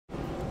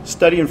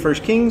studying 1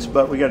 Kings,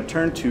 but we got to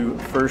turn to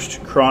 1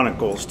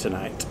 Chronicles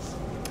tonight.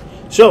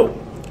 So,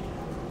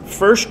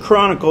 1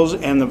 Chronicles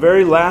and the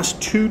very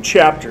last two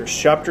chapters,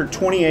 chapter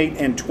 28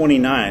 and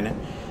 29.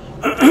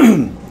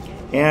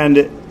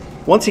 And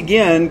once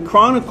again,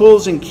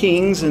 Chronicles and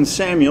Kings and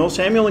Samuel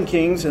and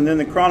Kings, and then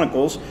the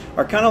Chronicles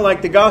are kind of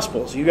like the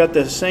Gospels. You got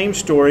the same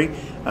story.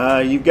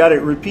 You've got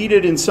it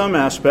repeated in some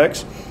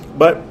aspects,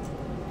 but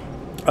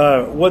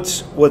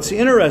what's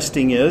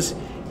interesting is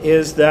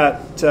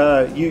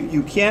that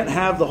you can't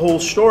have the whole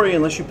story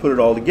unless you put it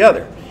all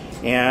together.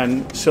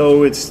 And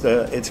so it's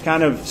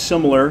kind of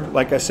similar,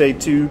 like I say,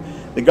 to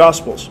the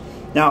Gospels.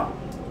 Now,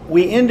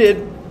 we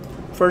ended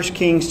 1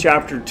 Kings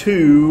chapter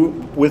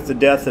 2 with the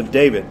death of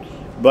David,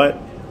 but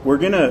we're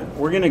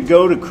gonna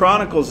go to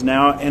Chronicles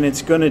now, and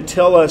it's going to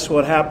tell us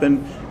what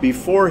happened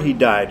before he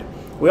died.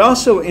 We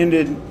also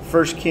ended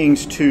 1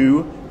 Kings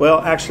 2, well,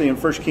 actually in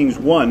 1 Kings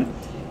 1.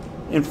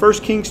 In 1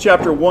 Kings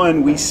chapter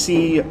 1, we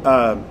see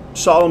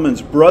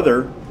Solomon's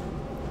brother,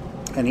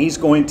 and he's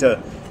going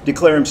to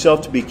declare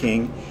himself to be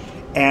king.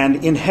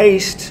 And in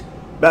haste,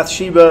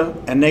 Bathsheba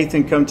and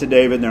Nathan come to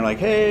David, and they're like,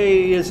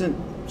 hey,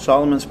 isn't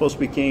Solomon supposed to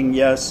be king?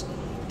 Yes,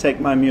 take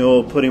my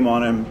mule, put him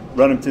on him,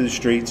 run him through the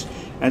streets.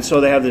 And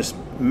so they have this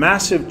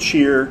massive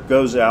cheer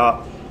goes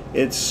out.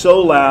 It's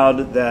so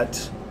loud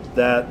that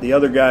the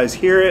other guys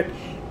hear it,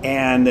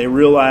 and they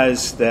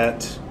realize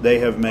that they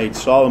have made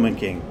Solomon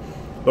king.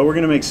 But we're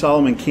going to make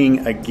Solomon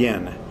king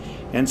again.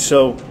 And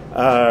so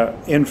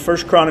in 1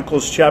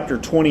 Chronicles chapter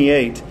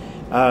 28,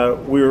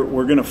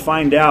 we're going to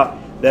find out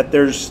that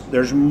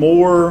there's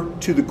more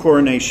to the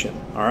coronation.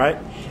 All right?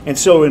 And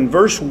so in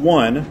verse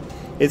 1,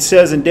 it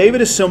says, "And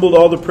David assembled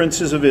all the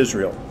princes of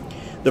Israel,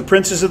 the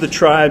princes of the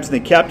tribes, and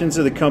the captains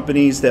of the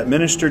companies that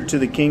ministered to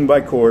the king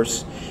by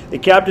course, the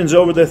captains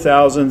over the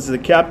thousands, the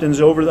captains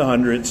over the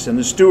hundreds, and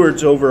the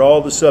stewards over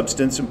all the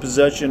substance and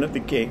possession of the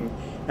king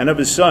and of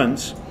his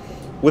sons,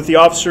 with the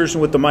officers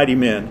and with the mighty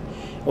men,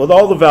 with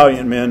all the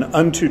valiant men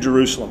unto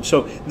Jerusalem."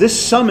 So this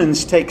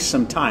summons takes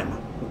some time.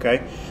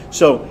 Okay?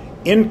 So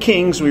in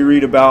Kings we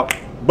read about,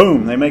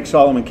 boom, they make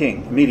Solomon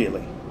king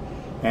immediately.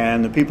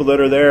 And the people that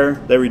are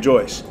there, they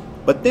rejoice.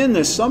 But then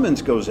this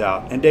summons goes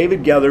out, and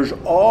David gathers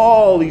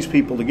all these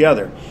people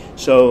together.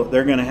 So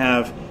they're going to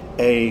have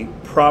a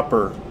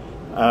proper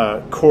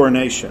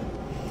coronation.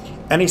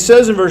 And he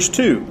says in verse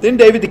 2, "Then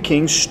David the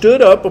king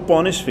stood up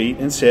upon his feet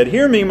and said,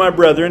 Hear me, my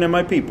brethren and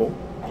my people.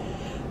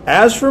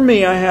 As for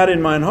me, I had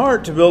in mine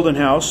heart to build an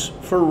house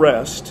for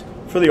rest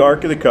for the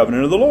ark of the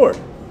covenant of the Lord,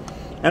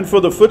 and for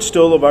the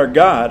footstool of our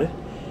God,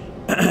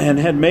 and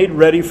had made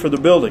ready for the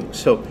building."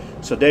 So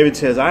David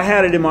says, I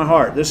had it in my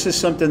heart. This is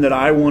something that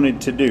I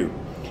wanted to do.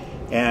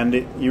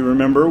 And you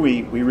remember,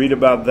 we read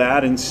about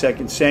that in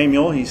 2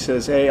 Samuel. He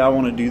says, hey, I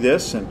want to do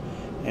this.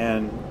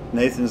 And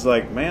Nathan's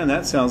like, man,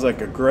 that sounds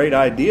like a great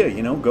idea.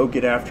 Go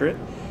get after it.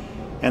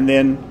 And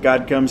then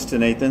God comes to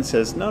Nathan and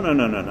says, no.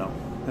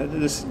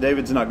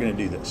 David's not going to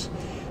do this.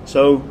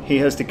 So he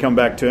has to come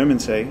back to him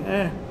and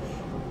say,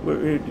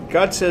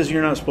 God says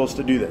you're not supposed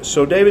to do this.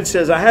 So David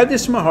says, I had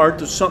this in my heart.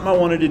 There's something I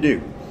wanted to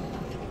do.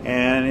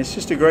 And it's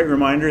just a great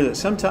reminder that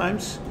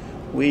sometimes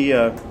we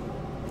have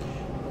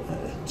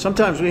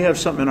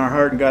something in our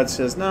heart, and God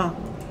says, no,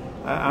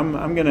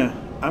 I'm gonna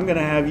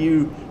have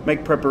you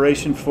make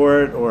preparation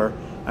for it, or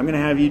I'm gonna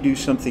have you do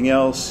something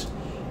else.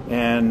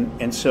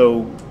 And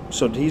so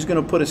he's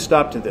going to put a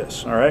stop to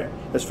this, all right,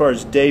 as far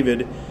as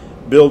David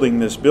building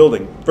this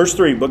building. Verse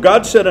 3, "But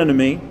God said unto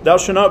me, Thou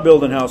shalt not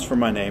build an house for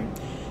my name,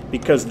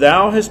 because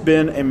thou hast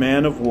been a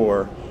man of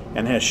war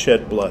and hast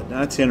shed blood." Now,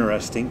 that's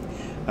interesting.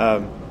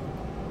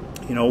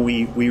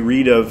 We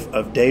read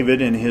of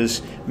David and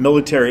his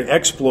military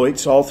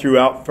exploits all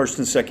throughout 1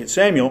 and 2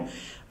 Samuel,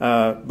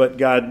 but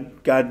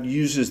God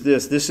uses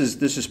this. This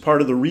is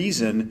part of the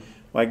reason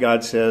why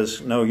God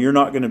says, no, you're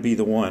not going to be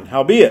the one.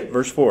 "Howbeit,"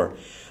 verse 4,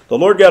 "the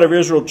Lord God of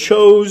Israel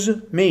chose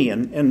me."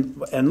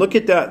 And look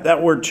at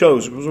that word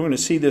chose, because we're going to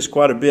see this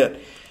quite a bit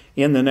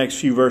in the next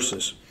few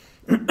verses.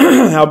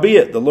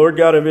 "Howbeit, the Lord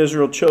God of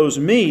Israel chose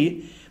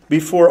me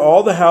before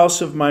all the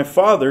house of my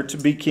father to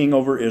be king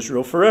over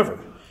Israel forever."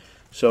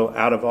 So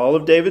out of all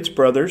of David's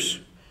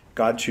brothers,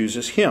 God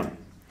chooses him.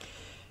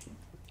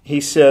 He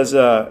says,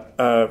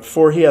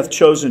 "For he hath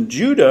chosen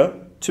Judah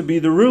to be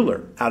the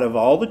ruler." Out of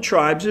all the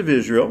tribes of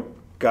Israel,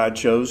 God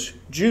chose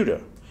Judah.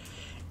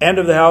 "And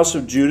of the house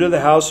of Judah, the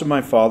house of my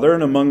father,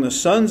 and among the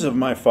sons of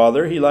my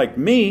father, he liked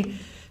me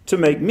to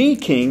make me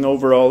king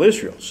over all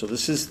Israel." So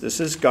this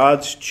is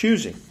God's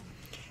choosing.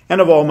 "And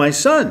of all my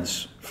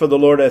sons, for the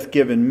Lord hath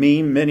given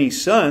me many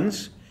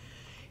sons,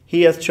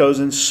 he hath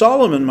chosen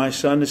Solomon my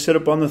son to sit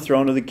upon the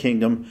throne of the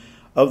kingdom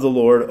of the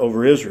Lord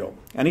over Israel.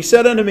 And he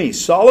said unto me,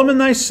 Solomon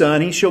thy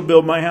son, he shall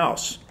build my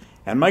house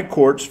and my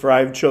courts, for I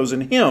have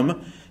chosen him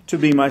to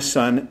be my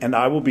son, and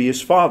I will be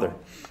his father."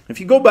 If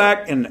you go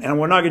back, and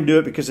we're not going to do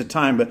it because of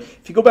time, but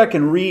if you go back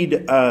and read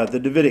the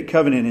Davidic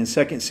covenant in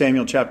 2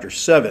 Samuel chapter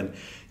 7,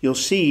 you'll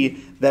see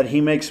that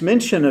he makes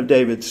mention of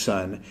David's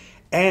son,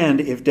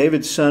 And if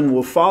David's son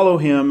will follow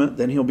him,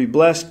 then he'll be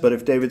blessed. But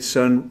if David's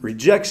son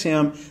rejects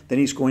him, then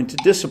he's going to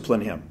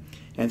discipline him.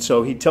 And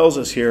so he tells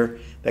us here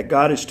that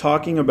God is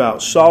talking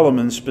about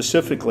Solomon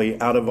specifically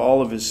out of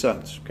all of his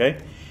sons. Okay?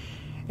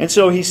 And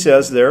so he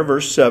says there,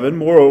 verse 7,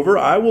 "Moreover,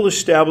 I will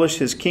establish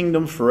his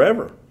kingdom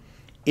forever,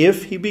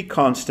 if he be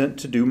constant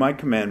to do my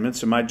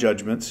commandments and my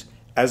judgments,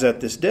 as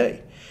at this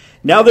day.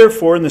 Now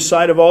therefore, in the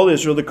sight of all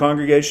Israel, the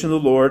congregation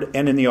of the Lord,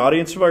 and in the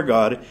audience of our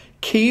God,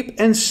 keep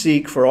and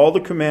seek for all the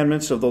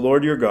commandments of the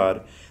Lord your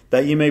God,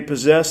 that ye may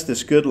possess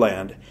this good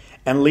land,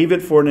 and leave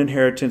it for an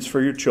inheritance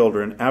for your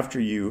children after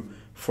you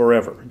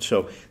forever." And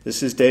so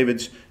this is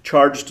David's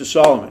charge to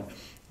Solomon.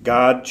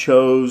 God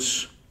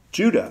chose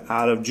Judah.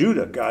 Out of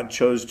Judah, God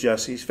chose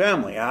Jesse's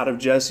family. Out of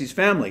Jesse's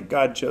family,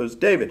 God chose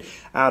David.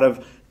 Out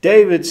of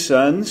David's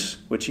sons,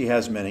 which he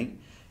has many,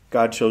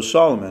 God chose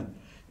Solomon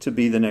to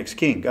be the next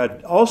king.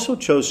 God also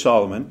chose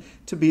Solomon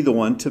to be the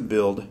one to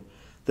build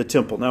the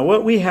temple. Now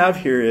what we have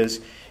here is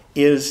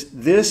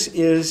this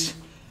is,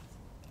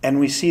 and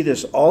we see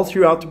this all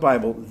throughout the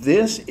Bible,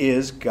 this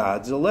is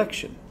God's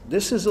election.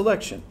 This is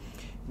election.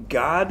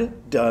 God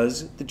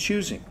does the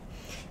choosing.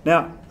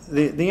 Now,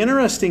 the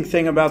interesting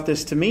thing about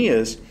this to me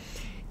is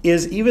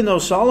even though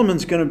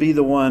Solomon's going to be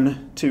the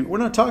one to, we're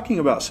not talking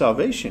about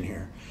salvation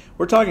here.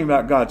 We're talking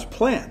about God's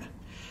plan.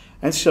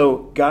 And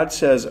so God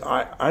says,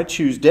 I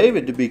choose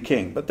David to be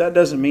king, but that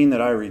doesn't mean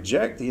that I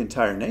reject the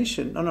entire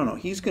nation. No.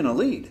 He's going to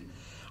lead.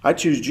 I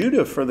choose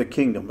Judah for the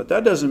kingdom, but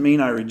that doesn't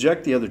mean I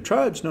reject the other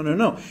tribes.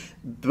 No.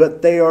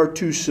 But they are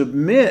to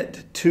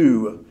submit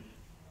to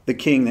the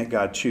king that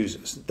God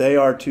chooses. They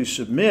are to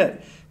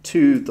submit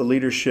to the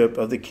leadership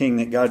of the king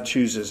that God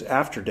chooses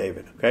after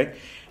David. Okay?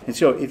 And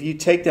so if you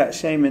take that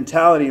same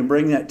mentality and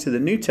bring that to the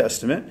New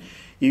Testament,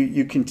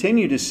 you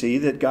continue to see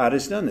that God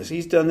has done this.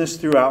 He's done this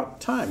throughout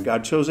time.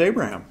 God chose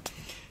Abraham.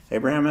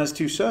 Abraham has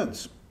 2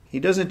 sons. He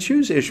doesn't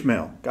choose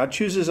Ishmael. God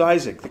chooses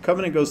Isaac. The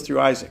covenant goes through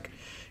Isaac.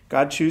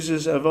 God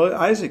chooses of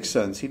Isaac's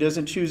sons. He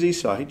doesn't choose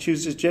Esau. He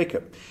chooses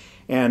Jacob.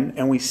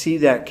 And we see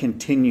that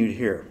continued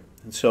here.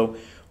 And so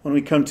when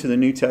we come to the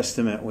New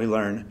Testament, we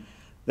learn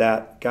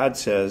that God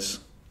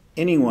says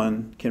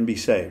anyone can be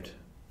saved,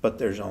 but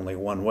there's only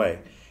one way.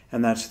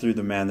 And that's through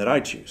the man that I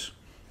choose.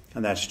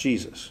 And that's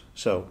Jesus.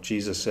 So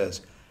Jesus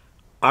says,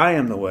 I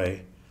am the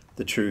way,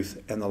 the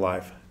truth, and the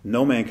life.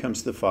 No man comes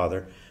to the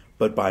Father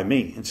but by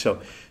me. And so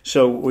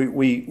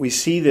we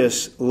see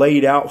this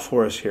laid out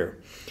for us here.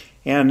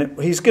 And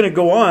he's going to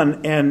go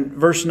on, and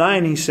verse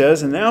 9 he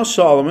says, "And now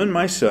Solomon,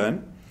 my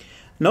son,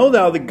 know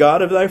thou the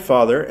God of thy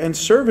father, and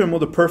serve him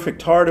with a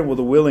perfect heart and with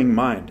a willing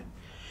mind.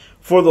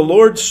 For the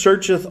Lord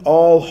searcheth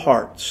all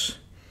hearts,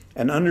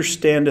 and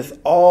understandeth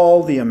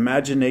all the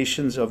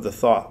imaginations of the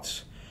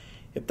thoughts.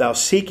 If thou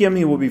seek him,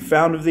 he will be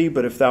found of thee,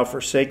 but if thou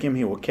forsake him,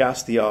 he will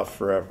cast thee off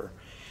forever."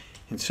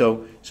 And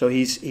so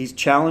he's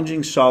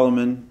challenging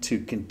Solomon to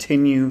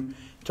continue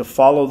to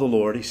follow the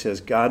Lord. He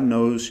says, God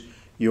knows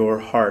your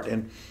heart.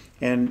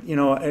 And you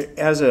know,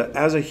 as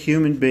a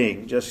human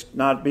being, just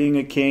not being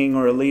a king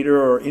or a leader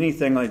or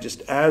anything like,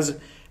 just as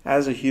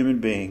a human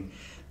being,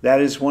 that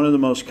is one of the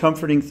most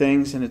comforting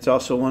things, and it's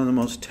also one of the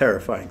most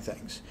terrifying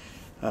things.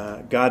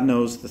 God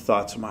knows the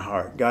thoughts of my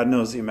heart. God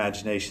knows the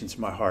imaginations of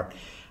my heart.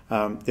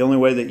 The only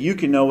way that you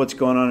can know what's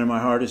going on in my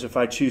heart is if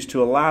I choose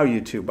to allow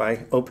you to,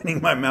 by opening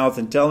my mouth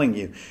and telling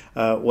you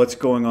what's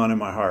going on in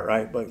my heart,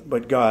 right?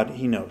 But God,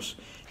 he knows.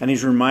 And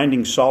he's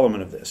reminding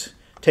Solomon of this.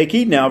 "Take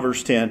heed now,"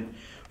 verse 10,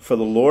 "for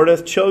the Lord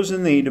hath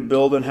chosen thee to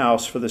build an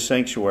house for the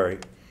sanctuary.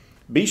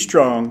 Be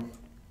strong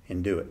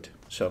and do it."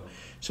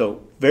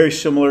 So very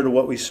similar to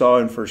what we saw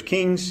in 1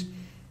 Kings.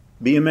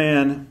 Be a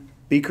man,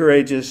 be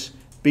courageous,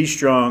 be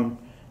strong,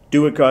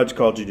 do what God's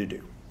called you to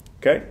do.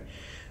 Okay?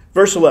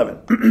 Verse 11.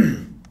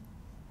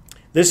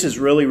 This is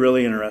really,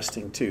 really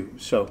interesting too.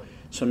 So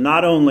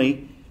not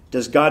only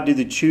does God do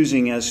the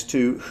choosing as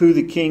to who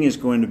the king is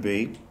going to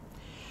be,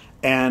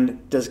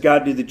 and does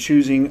God do the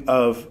choosing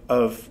of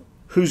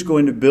who's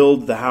going to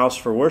build the house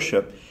for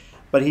worship,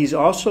 but he's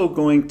also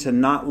going to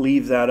not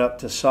leave that up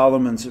to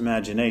Solomon's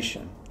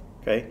imagination.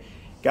 Okay?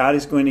 God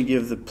is going to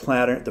give the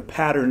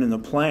pattern and the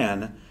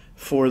plan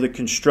for the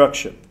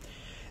construction.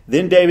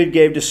 "Then David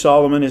gave to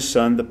Solomon his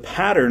son the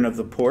pattern of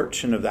the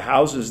porch and of the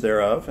houses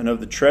thereof, and of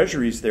the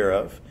treasuries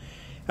thereof,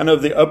 and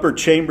of the upper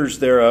chambers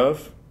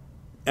thereof,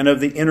 and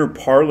of the inner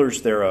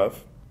parlors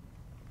thereof,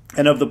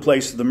 and of the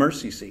place of the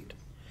mercy seat,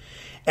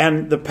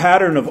 and the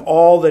pattern of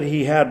all that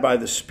he had by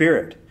the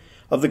Spirit,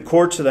 of the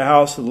courts of the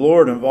house of the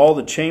Lord, and of all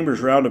the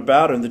chambers round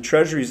about, and the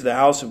treasuries of the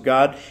house of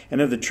God, and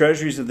of the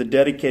treasuries of the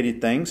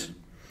dedicated things.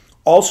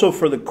 Also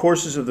for the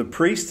courses of the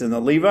priests and the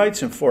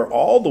Levites, and for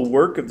all the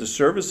work of the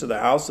service of the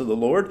house of the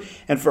Lord,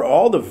 and for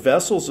all the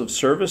vessels of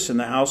service in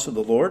the house of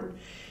the Lord.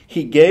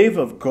 He gave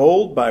of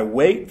gold by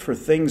weight for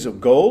things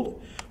of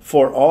gold,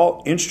 for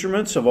all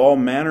instruments of all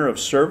manner of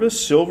service,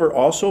 silver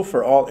also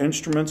for all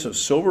instruments of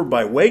silver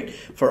by weight,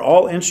 for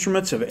all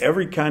instruments of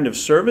every kind of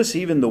service,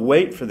 even the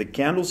weight for the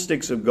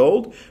candlesticks of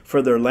gold,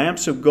 for their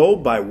lamps of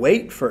gold by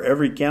weight for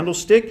every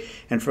candlestick,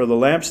 and for the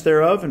lamps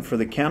thereof, and for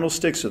the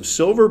candlesticks of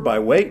silver by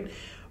weight,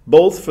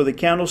 both for the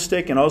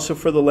candlestick and also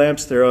for the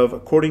lamps thereof,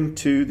 according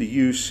to the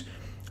use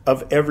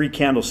of every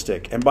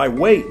candlestick. And by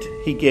weight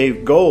he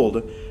gave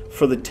gold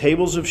for the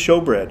tables of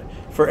showbread,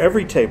 for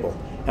every table,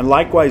 and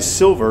likewise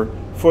silver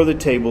for the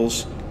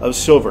tables of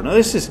silver. Now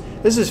this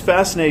is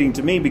fascinating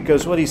to me,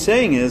 because what he's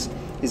saying is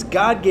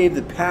God gave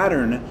the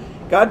pattern.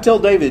 God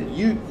told David,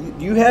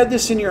 you had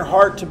this in your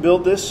heart to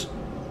build this,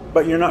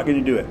 but you're not going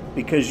to do it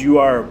because you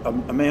are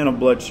a man of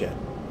bloodshed.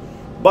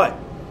 But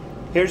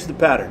here's the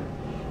pattern.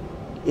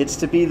 It's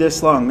to be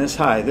this long, this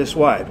high, this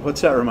wide.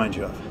 What's that remind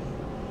you of?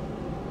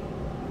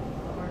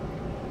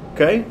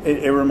 Okay,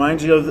 it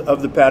reminds you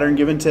of the pattern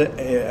given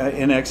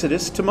in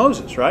Exodus to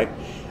Moses, right?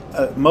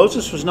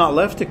 Moses was not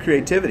left to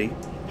creativity.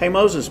 Hey,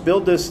 Moses,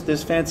 build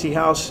this fancy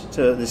house,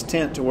 this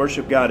tent to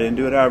worship God in.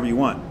 Do it however you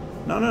want.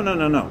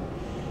 No.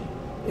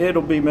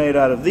 It'll be made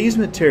out of these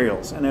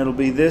materials, and it'll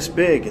be this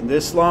big and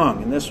this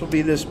long, and this will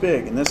be this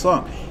big and this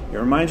long. It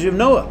reminds you of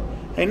Noah.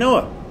 Hey,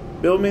 Noah,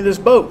 build me this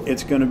boat.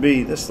 It's going to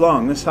be this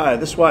long, this high,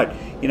 this wide.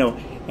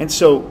 And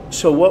so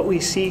what we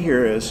see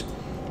here is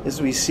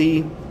we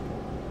see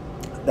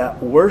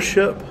that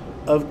worship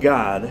of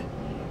God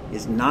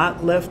is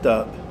not left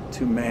up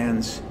to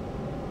man's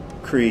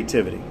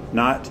creativity.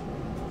 Not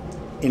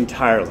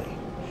entirely.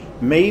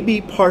 Maybe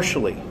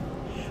partially.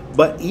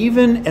 But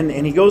even,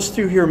 and he goes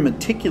through here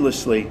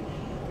meticulously,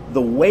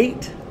 the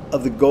weight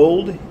of the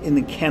gold in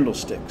the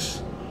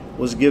candlesticks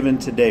was given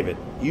to David.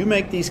 You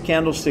make these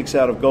candlesticks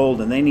out of gold,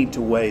 and they need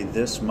to weigh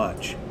this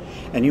much.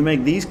 And you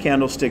make these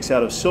candlesticks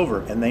out of silver,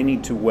 and they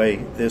need to weigh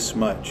this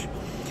much.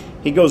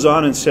 He goes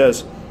on and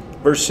says,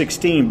 verse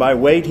 16, by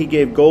weight he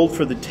gave gold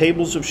for the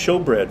tables of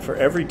showbread, for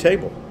every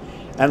table,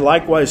 and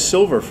likewise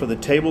silver for the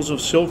tables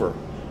of silver.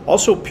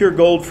 Also pure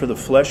gold for the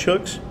flesh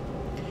hooks,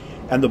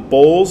 and the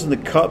bowls and the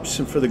cups,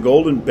 and for the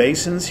golden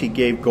basins he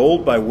gave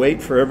gold by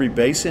weight for every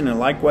basin, and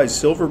likewise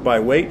silver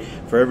by weight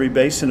for every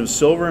basin of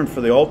silver, and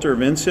for the altar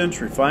of incense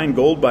refined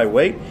gold by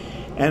weight,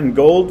 and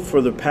gold for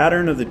the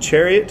pattern of the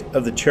chariot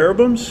of the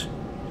cherubims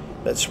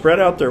that spread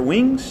out their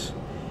wings,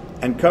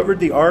 and covered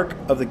the ark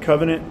of the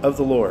covenant of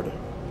the Lord.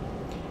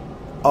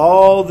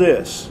 All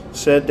this,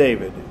 said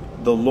David,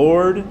 the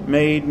Lord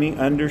made me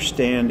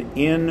understand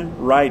in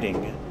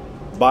writing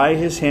by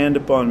his hand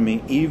upon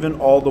me, even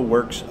all the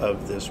works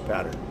of this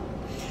pattern.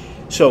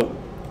 So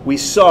we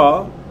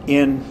saw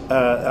in,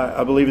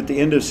 I believe at the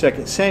end of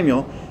 2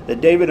 Samuel, that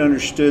David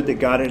understood that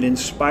God had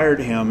inspired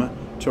him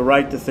to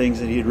write the things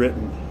that he had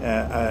written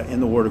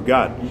in the Word of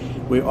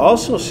God. We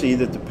also see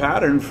that the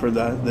pattern for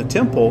the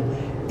temple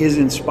is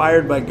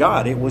inspired by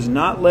God. It was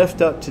not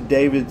left up to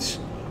David's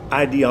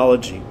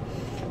ideology.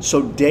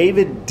 So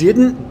David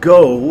didn't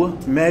go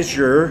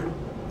measure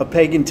a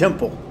pagan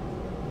temple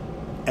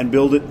and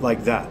build it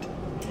like that.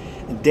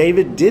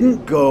 David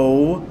didn't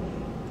go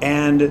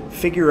and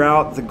figure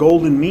out the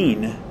golden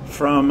mean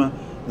from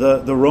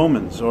the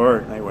Romans, or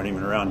they weren't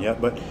even around yet,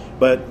 but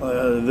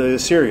the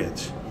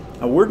Assyrians.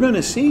 Now we're going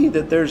to see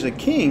that there's a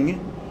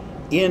king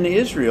in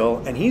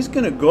Israel, and he's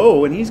going to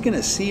go and he's going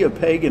to see a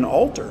pagan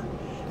altar,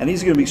 and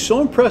he's going to be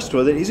so impressed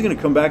with it, he's going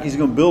to come back, he's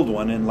going to build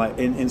one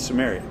in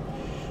Samaria.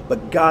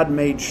 But God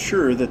made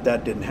sure that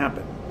didn't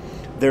happen.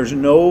 There's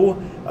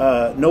no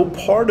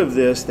part of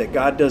this that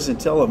God doesn't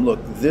tell him, look,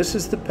 this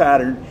is the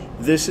pattern,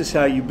 this is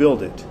how you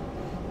build it.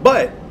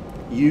 But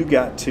you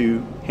got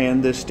to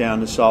hand this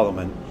down to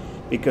Solomon,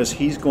 because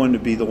he's going to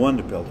be the one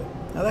to build it.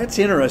 Now that's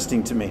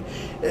interesting to me.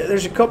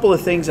 There's a couple of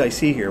things I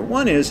see here.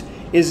 One is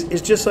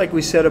just like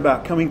we said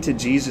about coming to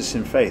Jesus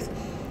in faith.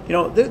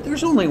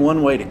 There's only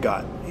one way to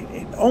God.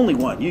 Only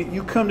one.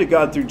 You come to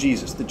God through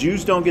Jesus. The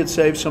Jews don't get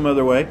saved some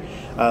other way.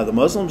 The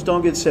Muslims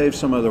don't get saved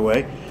some other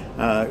way.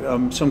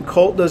 Some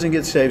cult doesn't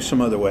get saved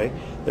some other way.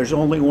 There's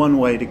only one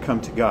way to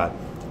come to God,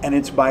 and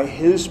it's by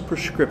his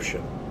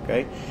prescription,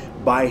 okay?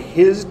 By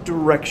his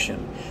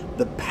direction.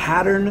 The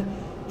pattern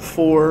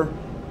for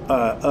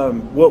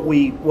what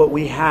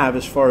we have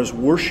as far as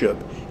worship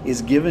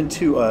is given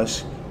to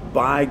us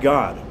by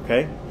God,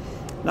 okay?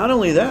 Not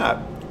only that,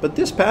 but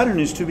this pattern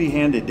is to be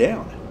handed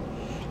down.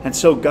 And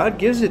so God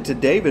gives it to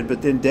David,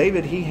 but then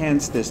David, he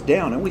hands this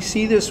down. And we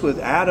see this with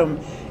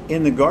Adam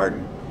in the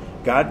garden.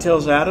 God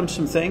tells Adam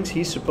some things,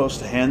 he's supposed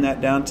to hand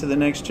that down to the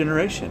next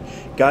generation.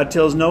 God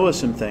tells Noah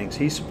some things,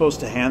 he's supposed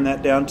to hand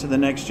that down to the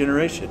next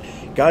generation.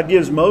 God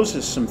gives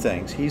Moses some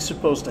things, he's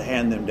supposed to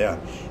hand them down.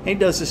 And he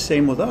does the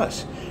same with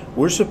us.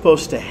 We're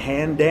supposed to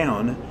hand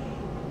down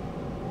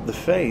the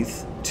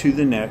faith to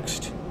the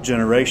next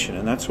generation.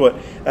 And that's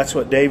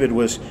what David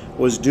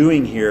was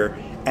doing here.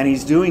 And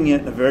he's doing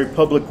it in a very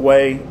public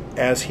way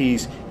as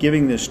he's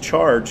giving this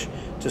charge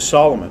to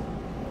Solomon.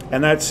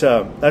 And that's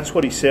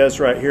what he says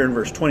right here in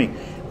verse 20.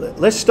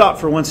 Let's stop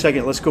for 1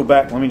 second. Let's go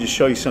back. Let me just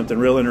show you something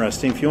real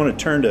interesting. If you want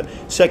to turn to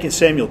 2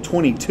 Samuel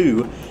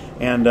 22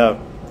 and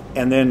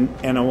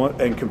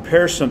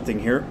compare something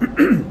here.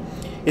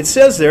 It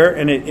says there,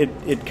 and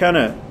it kind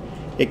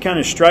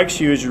of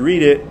strikes you as you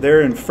read it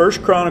there in 1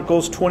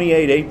 Chronicles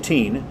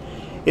 28:18.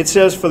 It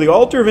says, for the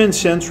altar of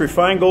incense,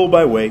 refined gold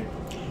by weight,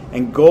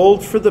 and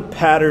gold for the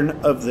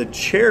pattern of the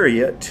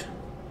chariot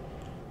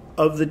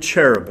of the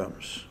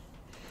cherubims.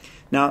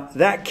 Now,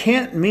 that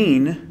can't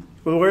mean,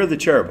 well, where are the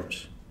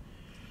cherubims?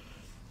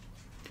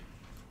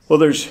 Well,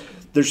 there's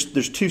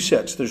two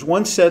sets. There's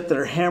one set that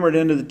are hammered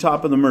into the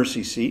top of the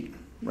mercy seat,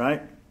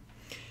 right?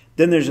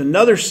 Then there's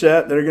another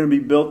set that are going to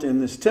be built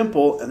in this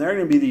temple, and they're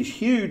going to be these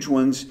huge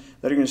ones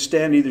that are going to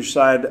stand either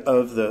side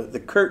of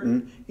the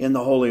curtain in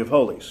the Holy of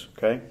Holies,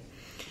 okay?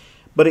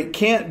 But it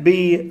can't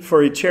be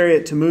for a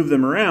chariot to move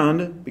them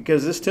around,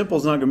 because this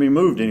temple's not going to be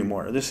moved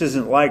anymore. This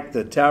isn't like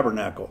the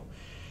tabernacle.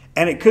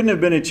 And it couldn't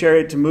have been a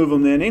chariot to move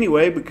them then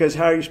anyway, because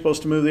how are you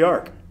supposed to move the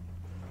ark?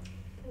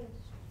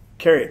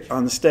 Carry it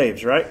on the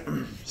staves, right?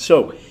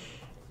 So,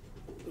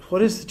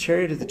 what is the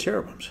chariot of the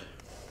cherubims?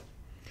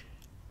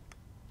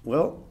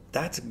 Well,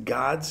 that's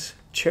God's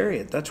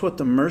chariot. That's what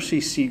the mercy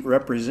seat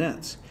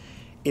represents.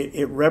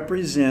 It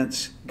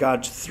represents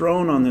God's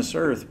throne on this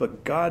earth,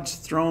 but God's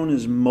throne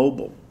is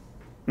mobile.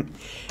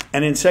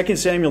 And in 2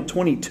 Samuel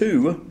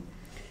 22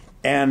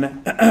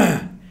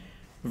 and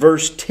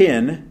verse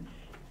 10,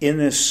 in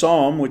this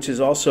psalm, which is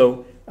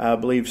also, I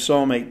believe,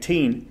 Psalm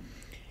 18,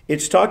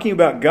 it's talking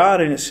about God,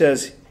 and it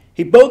says,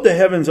 He bowed the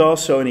heavens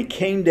also, and He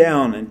came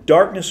down, and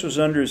darkness was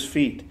under His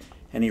feet,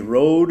 and He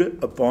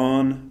rode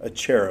upon a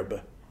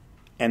cherub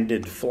and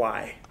did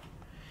fly.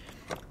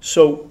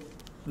 So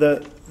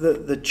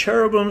the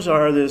cherubims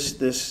are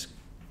this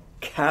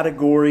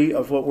category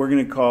of what we're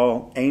going to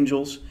call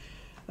angels.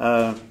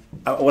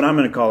 What I'm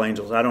going to call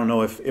angels. I don't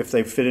know if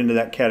they fit into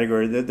that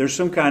category. There's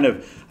some kind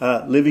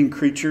of living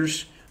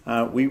creatures.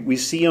 We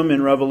see them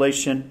in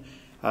Revelation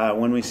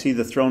when we see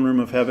the throne room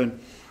of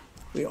heaven.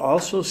 We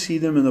also see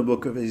them in the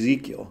book of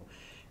Ezekiel.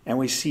 And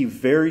we see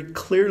very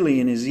clearly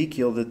in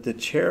Ezekiel that the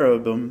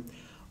cherubim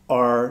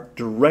are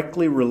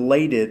directly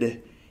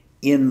related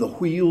in the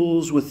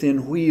wheels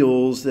within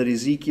wheels that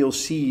Ezekiel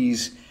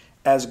sees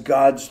as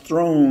God's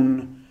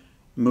throne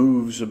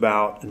moves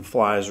about and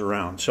flies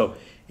around. So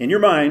in your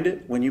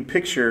mind, when you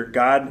picture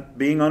God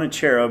being on a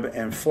cherub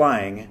and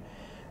flying,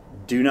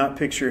 do not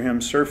picture Him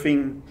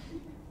surfing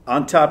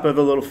on top of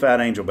a little fat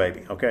angel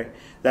baby, okay?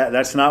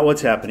 That's not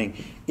what's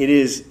happening. It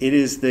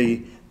is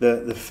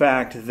the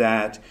fact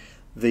that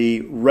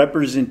the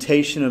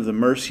representation of the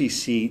mercy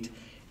seat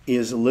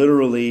is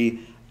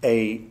literally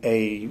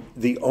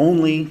the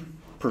only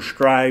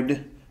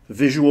prescribed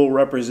visual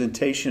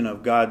representation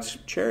of God's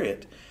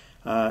chariot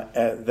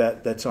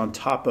that's on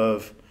top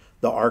of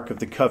the Ark of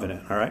the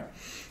Covenant, all right?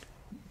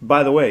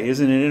 By the way,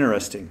 isn't it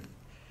interesting?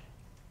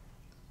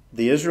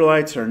 The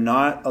Israelites are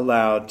not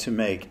allowed to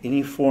make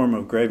any form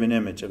of graven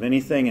image of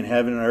anything in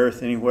heaven and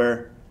earth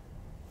anywhere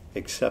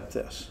except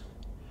this.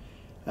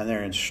 And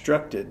they're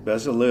instructed,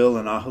 Bezalel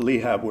and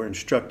Aholiab were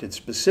instructed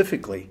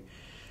specifically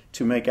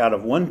to make out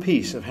of one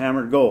piece of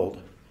hammered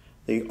gold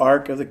the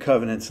Ark of the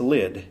Covenant's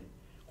lid,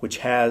 which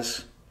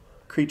has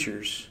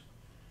creatures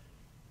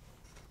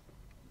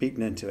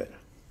beaten into it.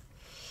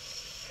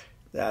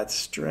 That's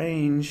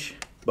strange.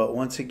 But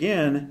once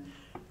again,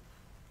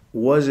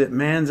 was it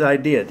man's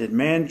idea? Did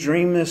man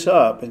dream this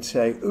up and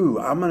say, ooh,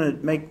 I'm going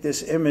to make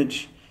this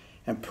image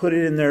and put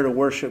it in there to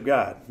worship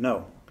God?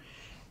 No.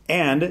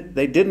 And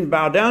they didn't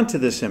bow down to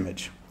this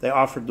image. They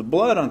offered the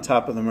blood on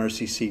top of the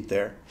mercy seat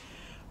there.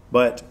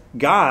 But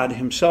God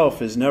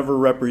Himself is never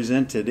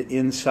represented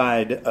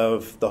inside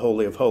of the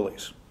Holy of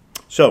Holies.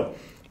 So,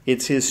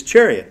 it's His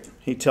chariot,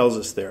 He tells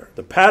us there.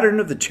 The pattern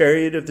of the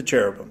chariot of the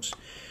cherubims.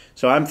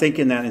 So I'm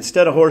thinking that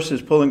instead of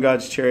horses pulling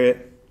God's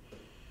chariot,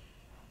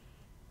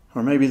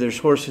 or maybe there's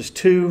horses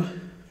too,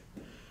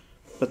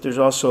 but there's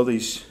also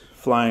these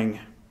flying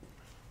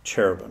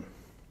cherubim.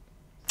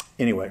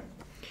 Anyway,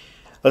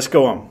 let's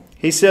go on.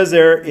 He says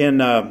there in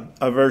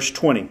verse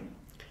 20,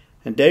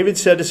 and David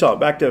said to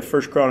Solomon, back to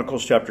 1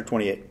 Chronicles chapter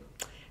 28.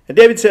 And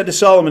David said to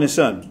Solomon his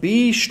son,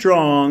 be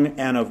strong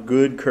and of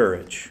good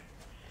courage,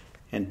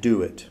 and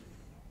do it.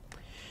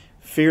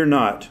 Fear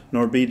not,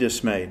 nor be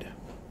dismayed.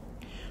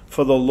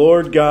 For the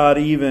Lord God,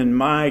 even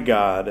my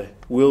God,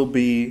 will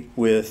be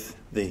with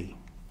thee.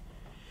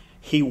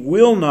 He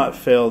will not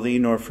fail thee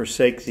nor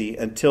forsake thee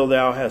until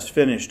thou hast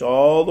finished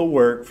all the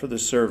work for the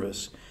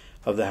service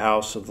of the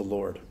house of the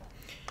Lord.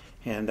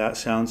 And that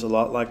sounds a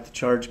lot like the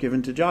charge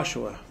given to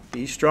Joshua.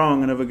 Be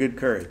strong and of a good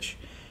courage.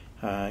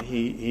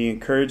 He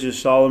encourages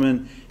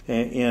Solomon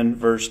in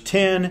verse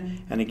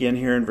 10 and again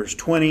here in verse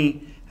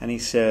 20. And he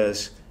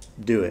says,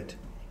 do it.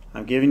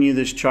 I'm giving you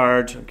this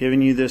charge. I'm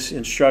giving you this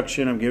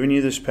instruction. I'm giving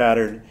you this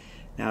pattern.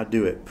 Now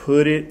do it.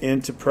 Put it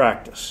into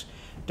practice.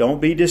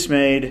 Don't be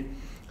dismayed.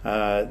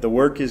 The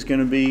work is going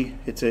to be,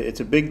 it's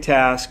a big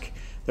task.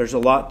 There's a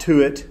lot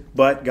to it,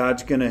 but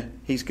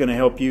He's going to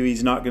help you.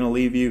 He's not going to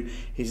leave you.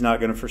 He's not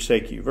going to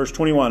forsake you. Verse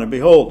 21, and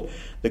behold,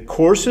 the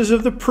courses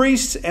of the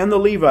priests and the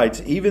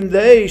Levites, even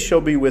they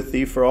shall be with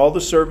thee for all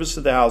the service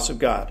of the house of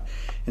God.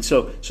 And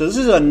so this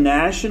is a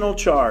national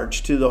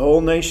charge to the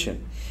whole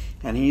nation.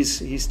 And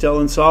he's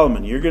telling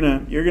Solomon, you're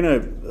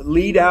gonna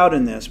lead out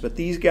in this, but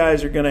these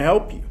guys are going to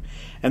help you.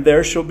 And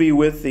there shall be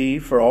with thee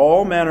for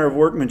all manner of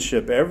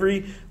workmanship,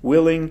 every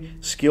willing,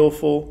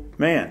 skillful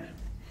man.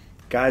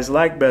 Guys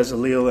like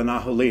Bezalel and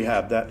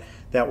Aholiab,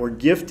 that were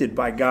gifted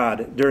by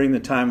God during the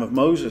time of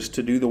Moses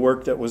to do the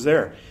work that was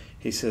there.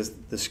 He says,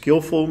 the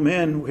skillful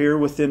men here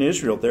within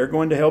Israel, they're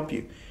going to help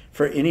you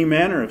for any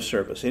manner of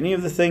service, any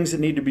of the things that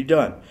need to be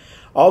done.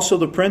 Also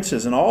the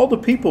princes and all the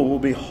people will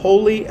be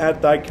holy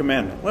at thy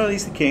commandment. Well,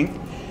 he's the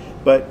king,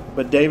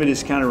 but David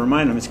is kind of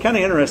reminding him. It's kind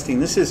of interesting.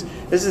 This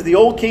is the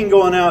old king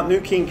going out, new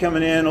king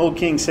coming in, old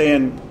king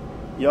saying,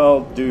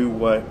 y'all do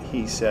what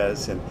he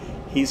says, and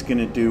he's going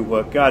to do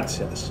what God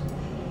says.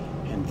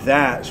 And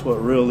that's what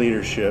real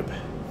leadership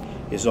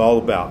is all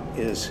about,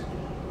 is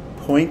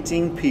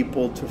pointing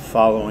people to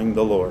following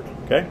the Lord.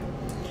 Okay?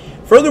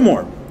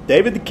 Furthermore,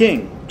 David the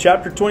king,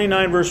 chapter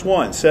 29, verse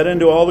 1, said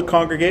unto all the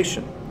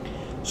congregation,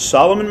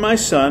 Solomon my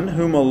son,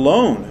 whom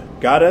alone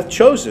God hath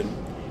chosen,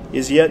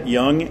 is yet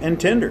young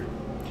and tender,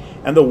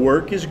 and the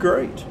work is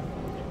great.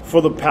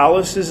 For the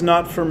palace is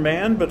not for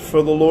man, but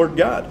for the Lord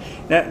God.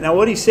 Now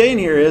what he's saying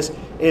here is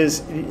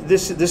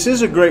this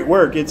is a great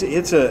work.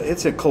 It's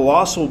a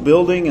colossal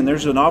building, and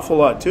there's an awful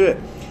lot to it.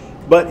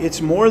 But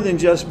it's more than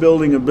just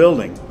building a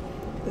building.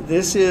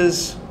 This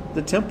is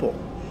the temple.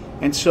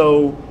 And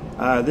so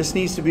this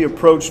needs to be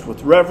approached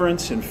with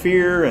reverence and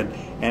fear and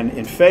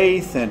in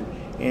faith,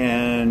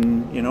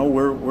 and you know,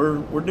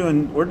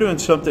 we're doing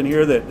something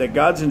here that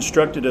God's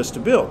instructed us to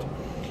build.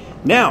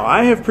 Now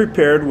I have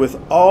prepared with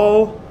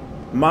all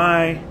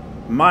my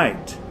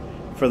might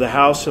for the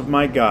house of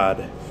my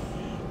God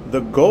the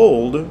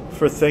gold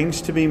for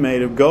things to be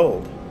made of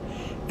gold,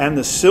 and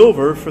the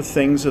silver for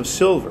things of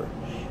silver,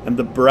 and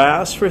the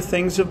brass for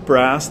things of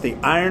brass, the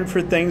iron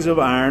for things of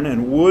iron,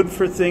 and wood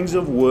for things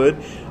of wood,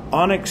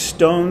 onyx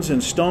stones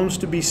and stones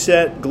to be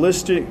set,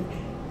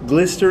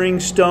 glistering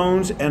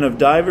stones and of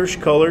divers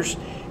colors,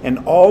 and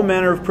all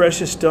manner of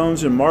precious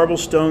stones and marble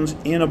stones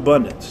in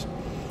abundance.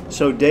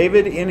 So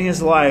David in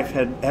his life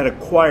had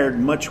acquired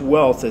much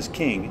wealth as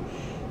king,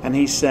 and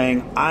he's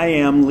saying, I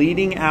am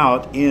leading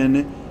out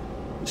in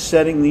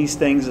setting these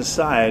things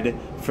aside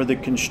for the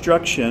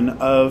construction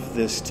of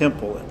this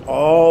temple and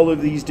all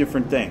of these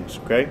different things.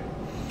 Okay,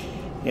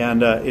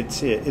 and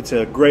it's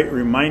a great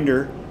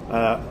reminder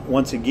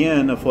once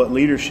again of what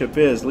leadership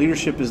is.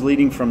 Leadership is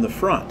leading from the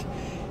front,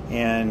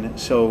 and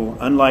so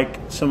unlike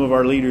some of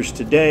our leaders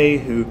today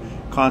who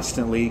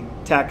constantly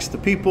tax the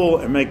people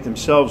and make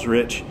themselves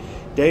rich,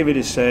 David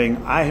is saying,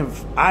 I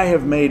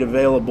have made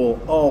available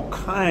all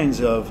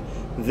kinds of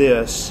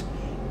this: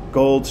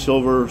 gold,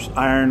 silver,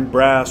 iron,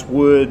 brass,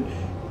 wood,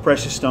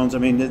 precious stones. I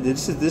mean,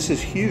 this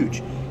is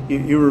huge.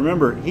 You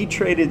remember, he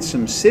traded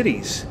some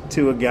cities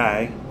to a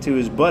guy, to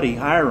his buddy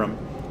Hiram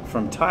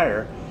from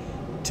Tyre,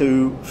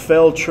 to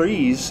fell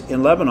trees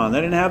in Lebanon.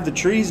 They didn't have the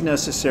trees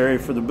necessary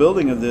for the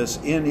building of this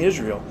in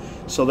Israel.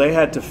 So they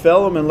had to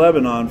fell them in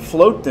Lebanon,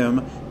 float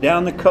them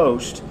down the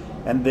coast,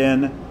 and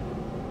then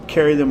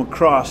carry them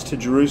across to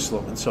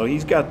Jerusalem. And so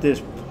he's got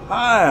this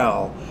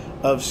pile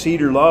of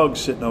cedar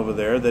logs sitting over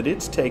there that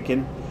it's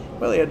taken,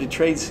 well, he had to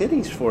trade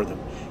cities for them.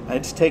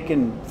 It's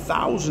taken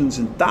thousands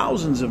and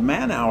thousands of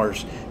man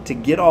hours to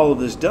get all of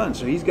this done.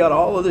 So he's got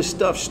all of this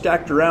stuff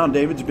stacked around.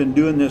 David's been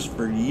doing this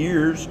for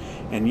years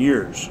and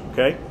years.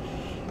 Okay?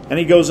 And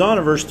he goes on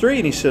in verse 3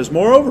 and he says,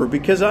 Moreover,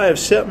 because I have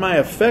set my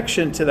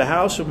affection to the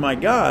house of my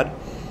God,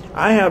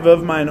 I have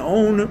of mine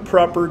own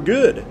proper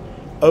good,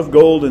 of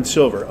gold and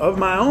silver, of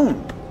my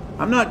own.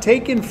 I'm not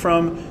taken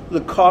from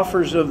the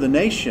coffers of the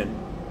nation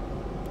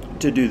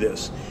to do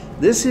this.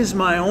 This is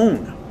my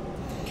own,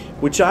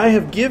 which I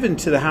have given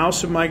to the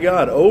house of my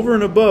God, over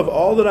and above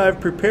all that I have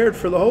prepared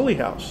for the holy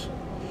house.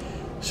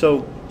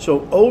 So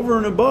over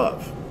and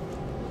above.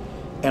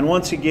 And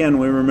once again,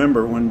 we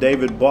remember when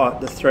David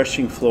bought the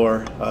threshing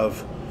floor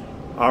of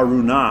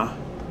Araunah,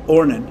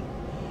 Ornan,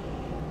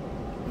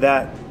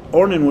 that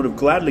Ornan would have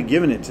gladly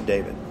given it to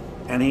David.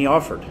 And he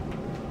offered,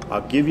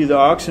 I'll give you the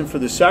oxen for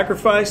the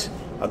sacrifice.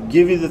 I'll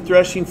give you the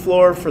threshing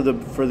floor for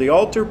the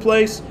altar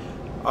place.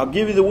 I'll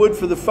give you the wood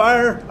for the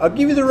fire. I'll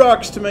give you the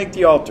rocks to make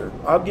the altar.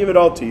 I'll give it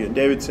all to you. And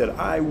David said,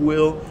 I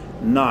will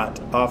not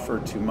offer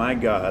to my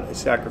God a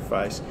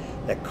sacrifice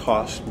that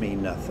costs me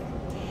nothing.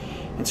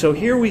 And so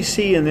here we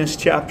see in this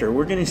chapter,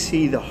 we're going to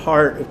see the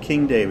heart of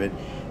King David,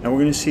 and we're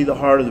going to see the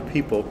heart of the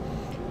people.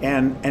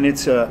 And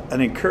it's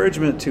an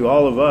encouragement to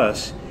all of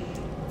us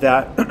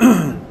that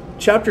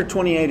chapter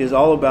 28 is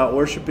all about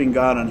worshiping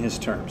God on His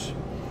terms.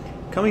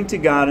 Coming to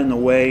God in the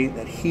way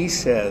that He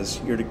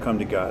says you're to come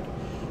to God.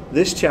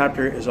 This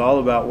chapter is all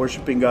about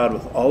worshiping God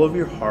with all of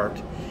your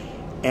heart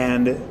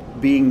and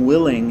being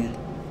willing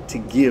to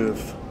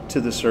give to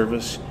the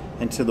service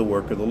and to the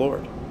work of the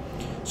Lord.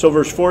 So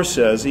verse 4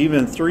 says,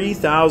 even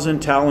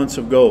 3,000 talents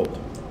of gold,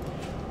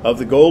 of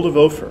the gold of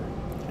Ophir,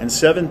 and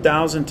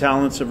 7,000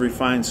 talents of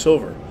refined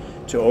silver,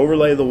 to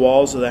overlay the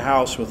walls of the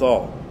house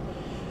withal.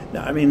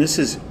 Now, I mean, this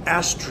is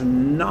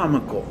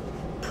astronomical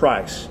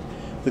price.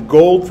 The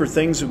gold for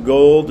things of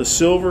gold, the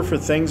silver for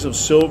things of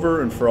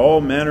silver, and for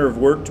all manner of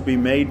work to be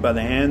made by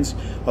the hands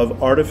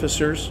of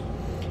artificers.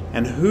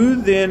 And who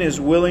then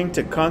is willing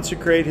to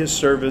consecrate his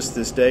service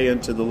this day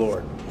unto the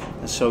Lord?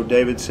 And so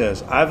David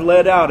says, I've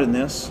led out in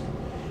this.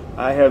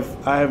 I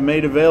have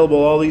made available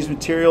all these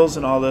materials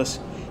and all this.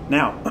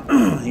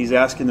 Now, he's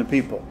asking the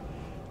people,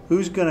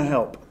 who's going to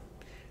help?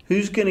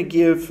 Who's going to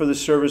give for the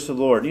service of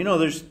the Lord? You know,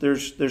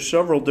 there's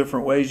several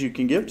different ways you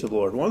can give to the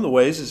Lord. One of the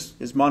ways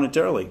is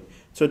monetarily.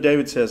 So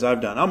David says,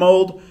 I've done. I'm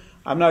old.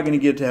 I'm not going to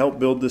get to help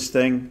build this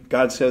thing.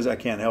 God says I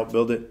can't help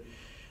build it.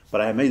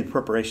 But I have made the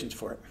preparations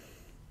for it.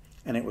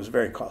 And it was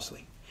very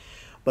costly.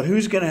 But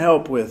who's going to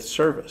help with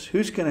service?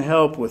 Who's going to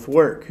help with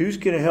work? Who's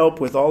going to help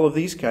with all of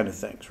these kind of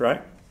things,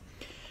 right?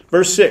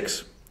 Verse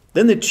 6.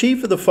 Then the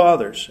chief of the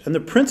fathers and the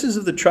princes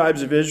of the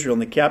tribes of Israel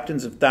and the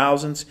captains of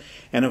thousands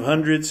and of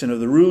hundreds and of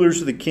the rulers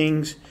of the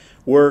king's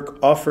work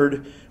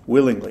offered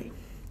willingly.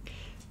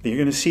 You're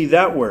going to see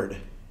that word.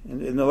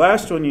 In the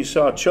last one you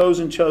saw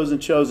chosen, chosen,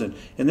 chosen.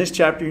 In this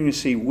chapter you're going to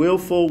see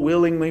willful,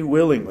 willingly,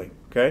 willingly.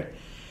 Okay?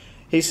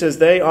 He says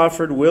they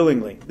offered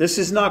willingly. This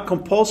is not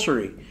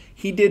compulsory.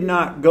 He did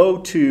not go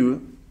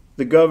to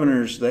the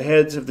governors, the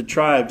heads of the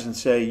tribes and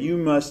say, you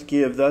must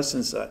give thus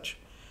and such.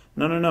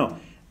 No.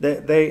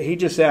 He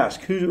just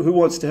asked, who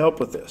wants to help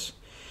with this?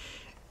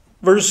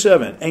 Verse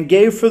 7, and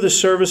gave for the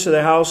service of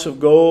the house of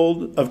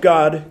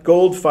God,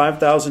 gold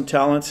 5,000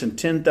 talents and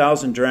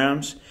 10,000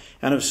 drams,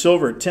 and of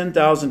silver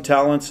 10,000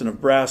 talents, and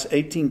of brass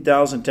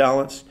 18,000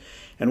 talents,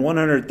 and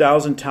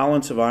 100,000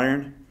 talents of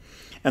iron.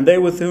 And they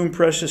with whom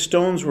precious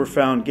stones were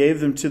found gave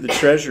them to the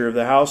treasure of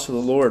the house of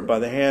the Lord by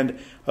the hand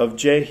of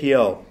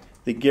Jehiel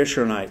the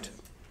Gershonite.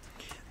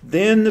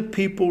 Then the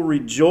people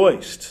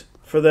rejoiced,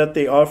 for that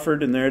they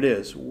offered, and there it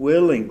is,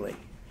 willingly,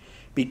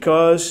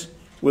 because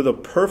with a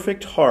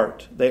perfect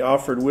heart they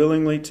offered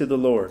willingly to the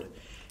Lord.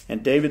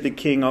 And David the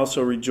king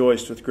also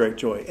rejoiced with great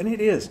joy. And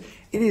it is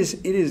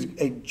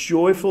a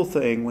joyful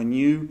thing when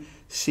you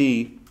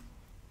see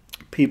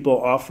people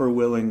offer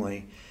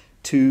willingly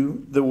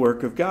to the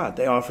work of God.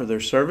 They offer their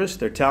service,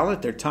 their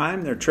talent, their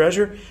time, their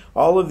treasure,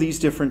 all of these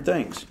different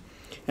things.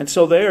 And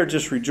so they are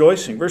just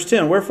rejoicing. Verse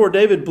 10, wherefore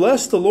David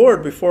blessed the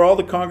Lord before all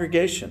the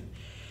congregation.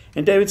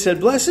 And David said,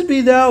 blessed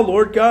be thou,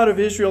 Lord God of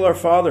Israel, our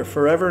Father,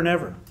 forever and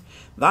ever.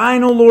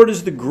 Thine, O Lord,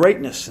 is the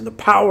greatness and the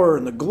power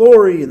and the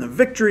glory and the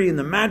victory and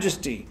the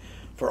majesty.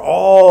 For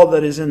all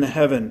that is in the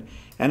heaven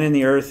and in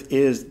the earth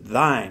is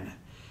thine.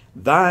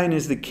 Thine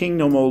is the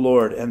kingdom, O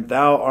Lord, and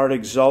thou art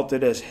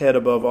exalted as head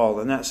above all.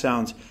 And that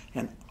sounds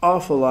an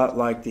awful lot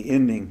like the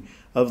ending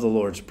of the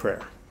Lord's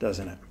Prayer,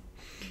 doesn't it?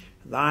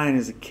 Thine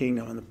is the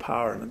kingdom and the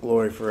power and the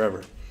glory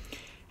forever.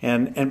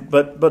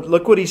 But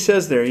look what he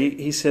says there.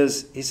 He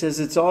says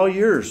it's all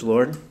yours,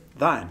 Lord,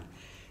 thine.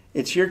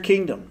 It's your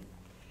kingdom.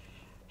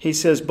 He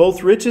says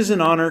both riches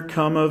and honor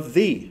come of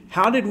thee.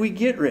 How did we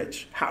get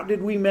rich? How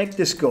did we make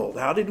this gold?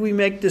 How did we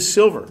make this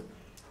silver?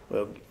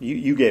 Well,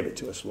 you gave it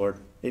to us, Lord.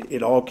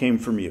 It all came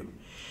from you.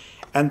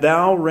 And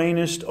thou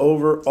reignest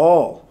over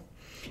all.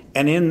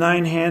 And in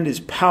thine hand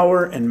is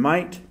power and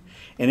might.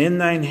 And in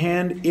thine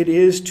hand it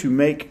is to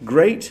make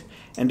great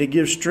and to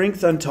give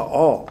strength unto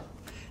all.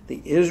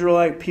 The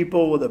Israelite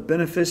people were the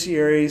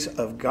beneficiaries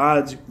of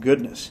God's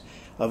goodness,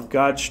 of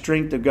God's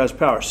strength, of God's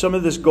power. Some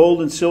of this gold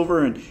and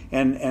silver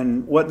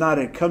and whatnot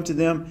had come to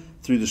them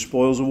through the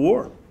spoils of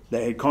war.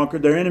 They had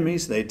conquered their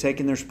enemies. They had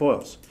taken their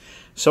spoils.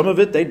 Some of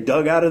it they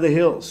dug out of the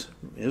hills.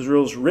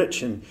 Israel's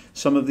rich in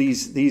some of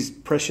these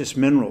precious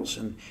minerals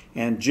and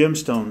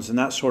gemstones and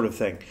that sort of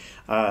thing.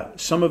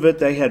 Some of it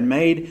they had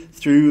made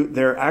through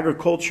their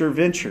agriculture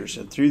ventures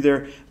and through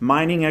their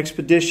mining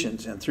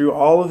expeditions and through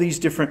all of these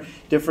different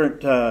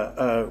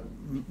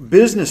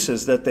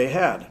businesses that they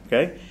had.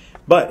 Okay,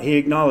 but he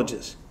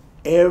acknowledges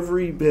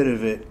every bit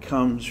of it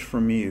comes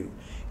from you.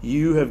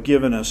 You have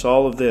given us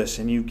all of this,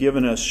 and you've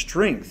given us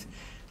strength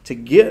to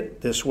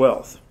get this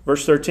wealth.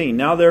 Verse 13,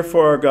 now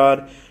therefore, our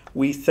God,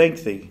 we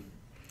thank thee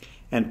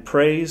and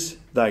praise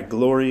thy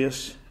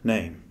glorious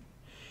name.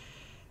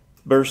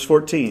 Verse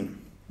 14,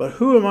 but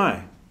who am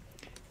I?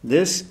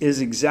 This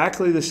is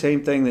exactly the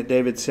same thing that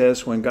David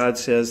says when God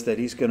says that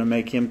he's going to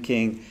make him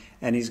king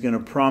and he's going to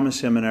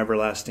promise him an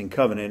everlasting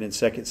covenant in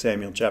 2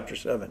 Samuel chapter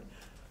 7.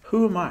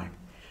 Who am I?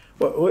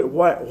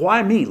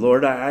 Why me,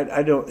 Lord?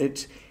 I don't.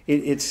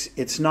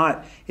 It's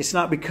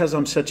not because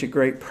I'm such a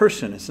great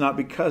person. It's not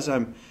because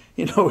I'm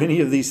any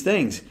of these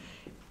things.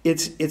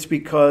 It's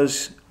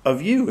because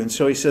of you. And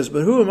so he says,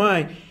 but who am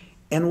I,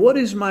 and what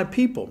is my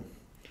people,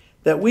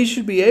 that we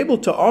should be able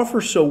to offer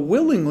so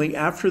willingly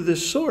after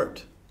this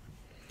sort?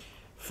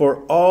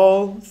 For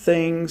all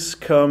things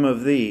come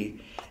of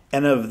thee,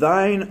 and of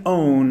thine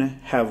own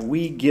have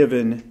we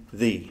given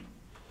thee.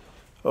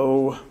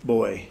 Oh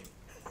boy.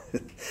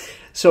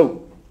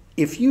 So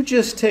if you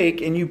just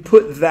take and you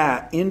put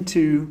that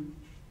into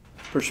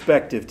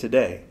perspective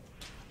today,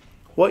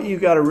 what you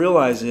got to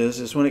realize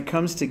is when it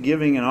comes to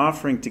giving and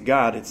offering to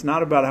God, it's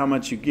not about how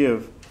much you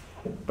give,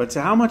 but it's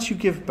how much you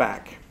give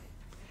back.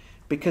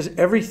 Because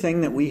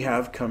everything that we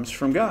have comes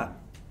from God.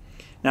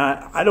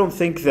 Now, I don't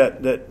think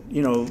that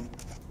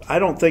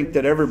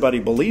everybody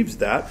believes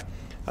that.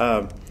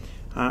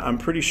 I'm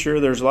pretty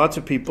sure there's lots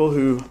of people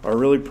who are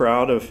really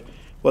proud of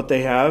what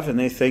they have, and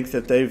they think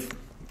that they've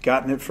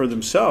gotten it for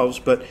themselves.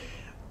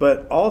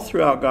 But all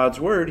throughout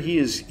God's Word,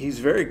 He's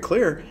very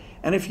clear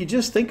And if you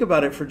just think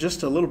about it for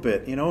just a little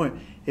bit,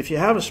 if you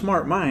have a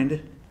smart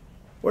mind,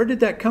 where did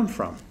that come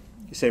from?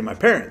 You say, my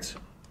parents.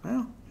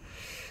 Well,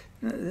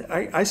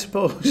 I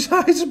suppose,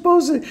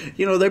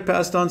 they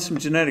passed on some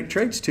genetic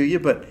traits to you,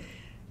 but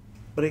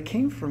it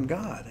came from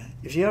God.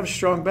 If you have a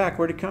strong back,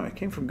 where'd it come? It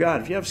came from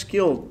God. If you have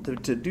skill to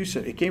do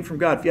so, it came from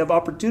God. If you have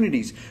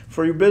opportunities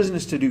for your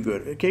business to do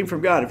good, it came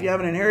from God. If you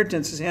have an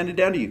inheritance that's handed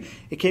down to you,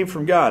 it came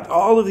from God.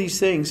 All of these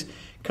things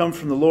come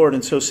from the Lord.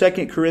 And so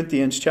 2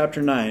 Corinthians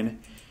chapter 9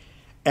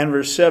 and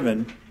verse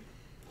 7,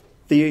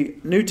 the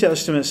New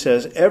Testament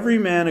says, every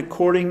man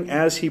according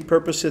as he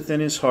purposeth in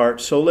his heart,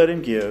 so let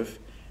him give,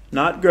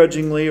 not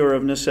grudgingly or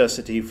of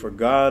necessity, for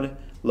God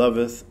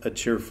loveth a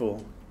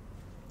cheerful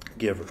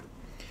giver.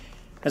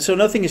 And so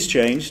nothing has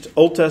changed.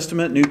 Old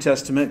Testament, New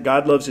Testament,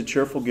 God loves a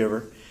cheerful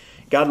giver.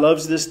 God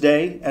loves this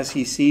day as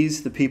he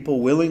sees the people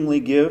willingly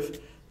give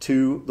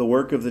to the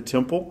work of the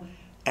temple.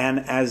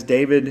 And as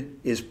David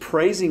is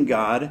praising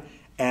God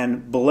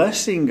and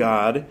blessing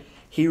God,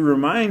 he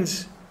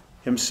reminds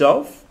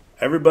himself,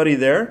 everybody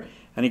there,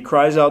 and he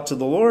cries out to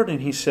the Lord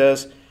and he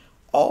says,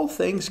 all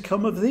things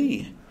come of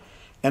thee,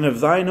 and of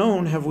thine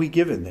own have we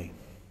given thee.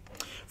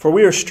 For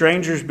we are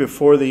strangers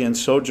before thee and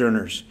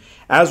sojourners,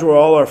 as were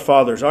all our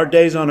fathers. Our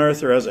days on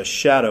earth are as a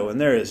shadow, and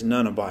there is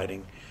none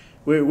abiding.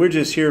 We're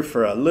just here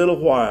for a little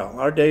while.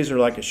 Our days are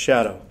like a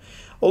shadow.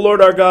 O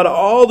Lord our God,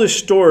 all the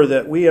store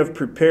that we have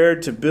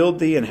prepared to build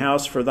thee an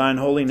house for thine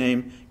holy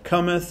name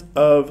cometh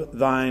of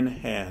thine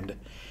hand,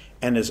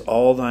 and is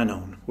all thine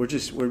own.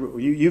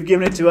 You've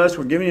given it to us.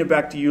 We're giving it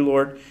back to you,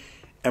 Lord,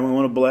 and we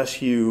want to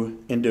bless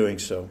you in doing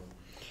so.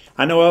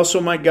 I know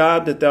also, my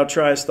God, that thou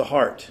triest the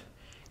heart,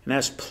 and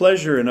hast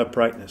pleasure in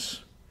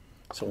uprightness.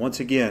 So once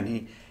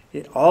again,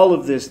 all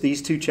of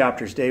these two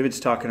chapters, David's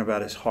talking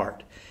about his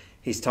heart.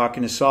 He's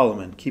talking to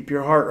Solomon. Keep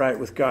your heart right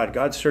with God.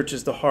 God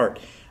searches the heart.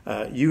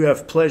 You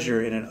have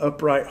pleasure in an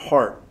upright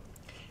heart.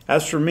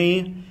 As for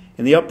me,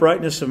 in the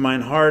uprightness of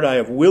mine heart, I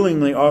have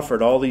willingly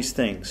offered all these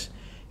things.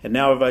 And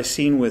now have I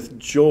seen with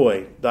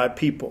joy thy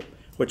people,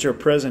 which are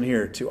present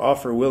here, to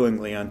offer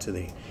willingly unto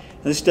thee.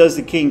 And this does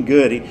the king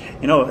good.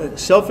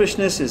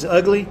 Selfishness is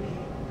ugly.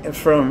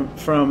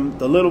 From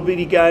the little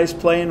bitty guys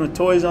playing with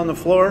toys on the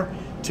floor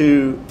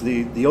to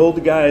the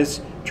old guys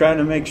trying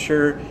to make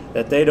sure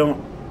that they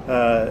don't,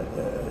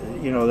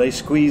 they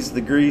squeeze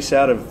the grease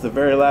out of the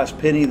very last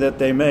penny that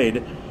they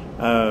made.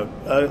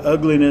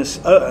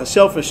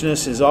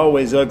 Selfishness is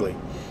always ugly.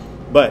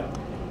 But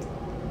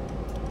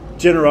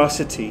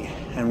generosity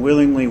and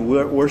willingly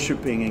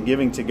worshiping and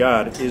giving to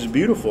God is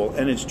beautiful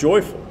and it's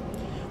joyful.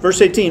 Verse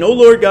 18, O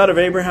Lord God of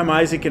Abraham,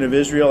 Isaac, and of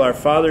Israel, our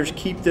fathers,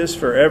 keep this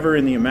forever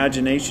in the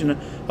imagination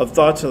of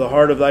thoughts of the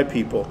heart of thy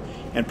people,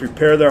 and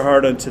prepare their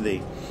heart unto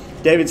thee.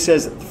 David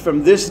says,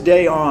 from this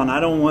day on, I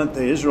don't want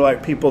the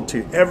Israelite people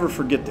to ever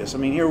forget this. I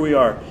mean, here we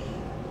are,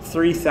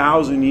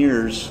 3,000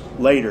 years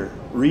later,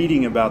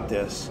 reading about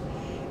this.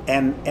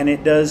 And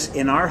it does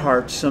in our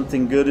hearts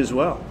something good as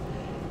well.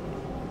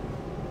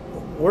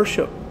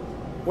 Worship.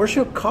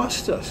 Worship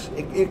costs us.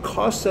 It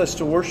costs us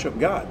to worship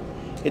God.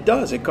 It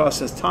does. It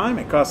costs us time.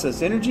 It costs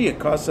us energy. It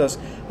costs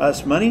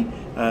us money.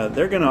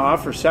 They're going to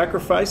offer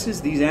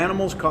sacrifices. These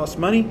animals cost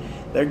money.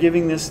 They're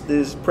giving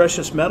these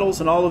precious metals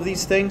and all of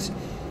these things.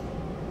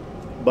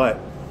 But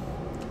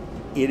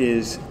it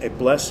is a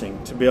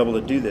blessing to be able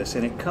to do this.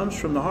 And it comes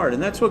from the heart.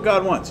 And that's what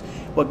God wants.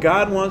 What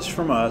God wants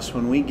from us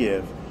when we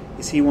give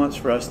is He wants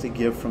for us to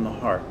give from the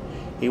heart.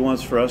 He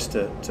wants for us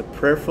to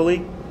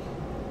prayerfully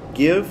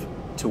give,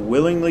 to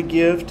willingly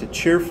give, to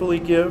cheerfully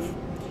give.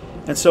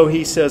 And so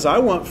He says, I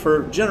want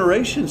for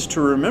generations to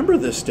remember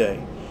this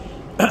day.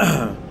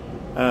 In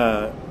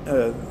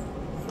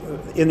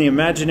the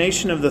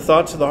imagination of the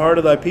thoughts of the heart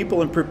of thy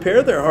people, and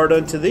prepare their heart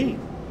unto thee.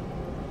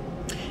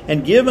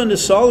 And give unto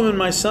Solomon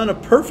my son a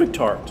perfect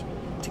heart,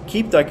 to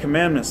keep thy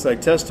commandments, thy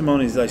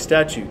testimonies, thy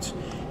statutes,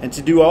 and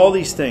to do all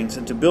these things,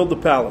 and to build the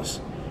palace,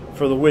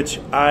 for the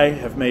which I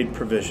have made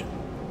provision.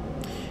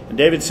 And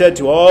David said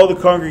to all the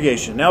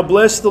congregation, now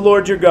bless the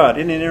Lord your God.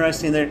 Isn't it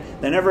interesting? They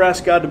never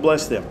asked God to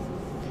bless them.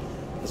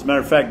 As a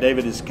matter of fact,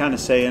 David is kind of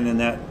saying in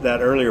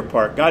that earlier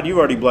part, God, you've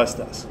already blessed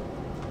us.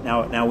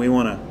 Now we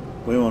want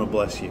to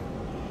bless you.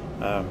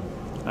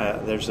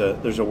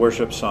 There's a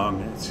worship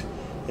song.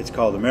 It's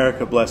called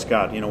America Bless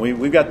God.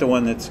 We've got the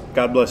one that's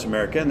God Bless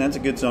America, and that's a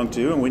good song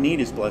too, and we need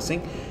His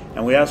blessing,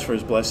 and we ask for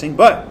His blessing,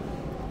 but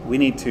we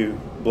need to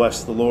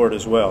bless the Lord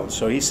as well.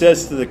 So he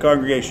says to the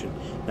congregation,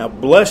 now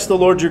bless the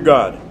Lord your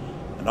God.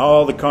 And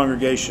all the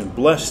congregation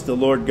blessed the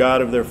Lord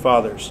God of their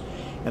fathers,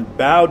 and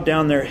bowed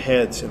down their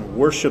heads and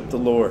worshiped the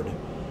Lord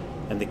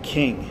and the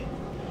King.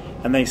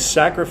 And they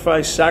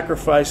sacrificed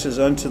sacrifices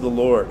unto the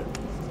Lord,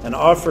 and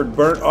offered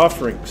burnt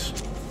offerings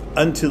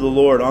unto the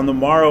Lord. On the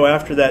morrow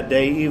after that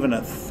day, even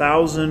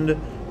 1,000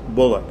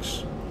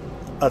 bullocks,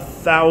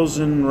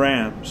 1,000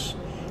 rams,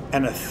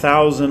 and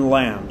 1,000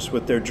 lambs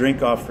with their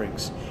drink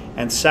offerings,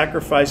 and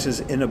sacrifices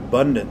in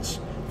abundance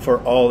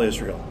for all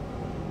Israel.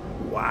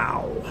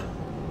 Wow.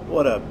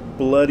 What a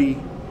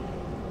bloody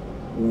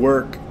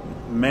work.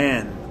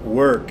 Man,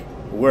 work.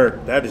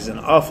 That is an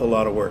awful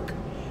lot of work.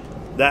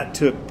 that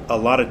took a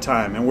lot of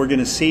time. And we're going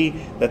to see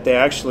that they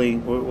actually,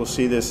 we'll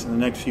see this in the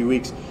next few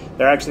weeks,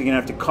 they're actually going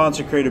to have to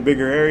consecrate a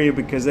bigger area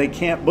because they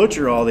can't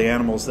butcher all the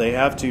animals they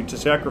have to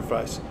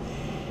sacrifice.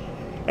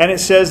 And it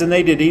says, and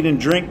they did eat and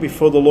drink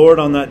before the Lord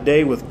on that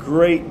day with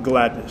great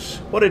gladness.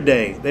 What a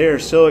day. They are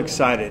so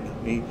excited.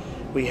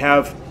 We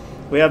have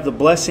the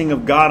blessing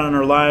of God on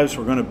our lives.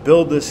 We're going to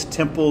build this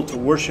temple to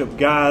worship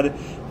God.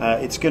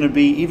 It's going to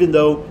be, even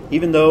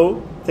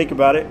though, think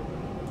about it,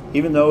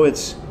 even though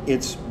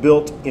it's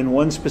built in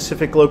one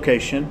specific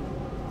location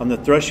on the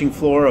threshing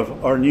floor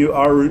of our new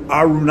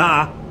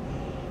Aruna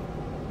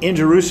in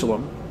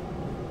Jerusalem,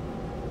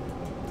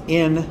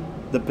 in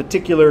the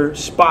particular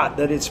spot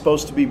that it's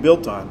supposed to be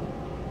built on,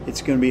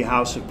 it's going to be a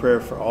house of prayer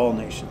for all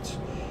nations.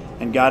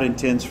 And God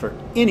intends for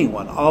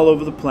anyone all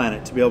over the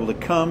planet to be able to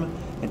come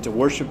and to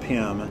worship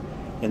Him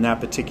in that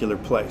particular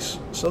place.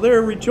 So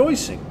they're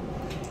rejoicing.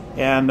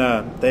 And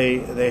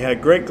they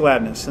had great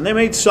gladness. And they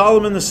made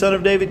Solomon the son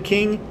of David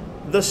king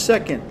the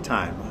second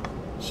time.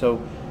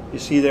 So you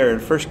see there in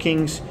 1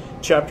 Kings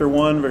chapter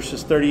 1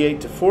 verses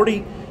 38 to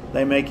 40,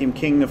 they make him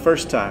king the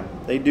first time.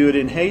 They do it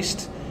in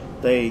haste.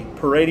 They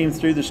parade him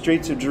through the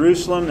streets of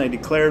Jerusalem. They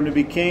declare him to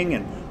be king,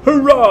 and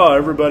hurrah,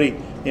 everybody,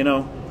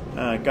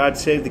 God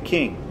save the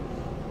king.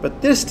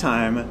 But this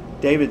time,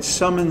 David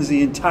summons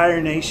the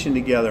entire nation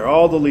together,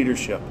 all the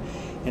leadership.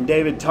 And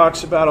David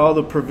talks about all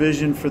the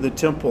provision for the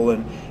temple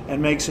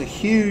and makes a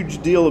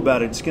huge deal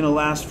about it. It's going to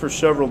last for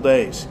several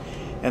days.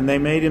 And they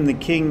made him the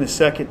king the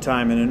second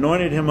time and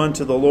anointed him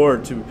unto the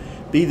Lord to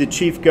be the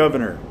chief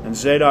governor and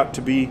Zadok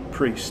to be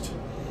priest.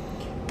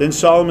 Then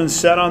Solomon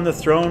sat on the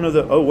throne of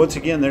the... Oh, once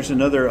again, there's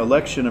another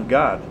election of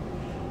God.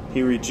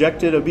 He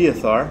rejected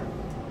Abiathar.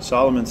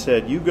 Solomon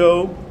said, you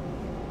go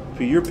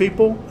to your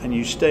people and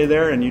you stay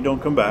there and you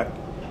don't come back.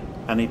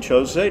 And he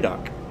chose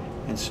Zadok.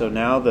 And so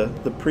now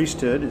the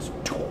priesthood is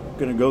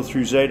going to go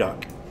through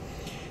Zadok.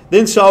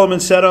 Then Solomon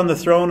sat on the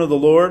throne of the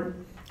Lord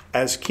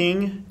as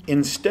king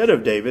instead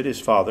of David, his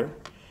father,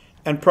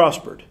 and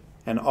prospered.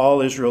 And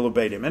all Israel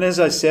obeyed him. And as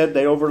I said,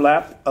 they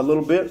overlap a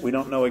little bit. We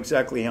don't know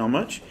exactly how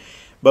much.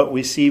 But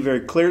we see very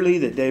clearly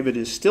that David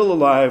is still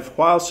alive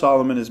while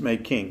Solomon is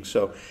made king.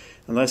 So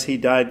unless he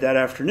died that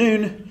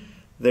afternoon,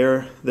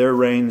 their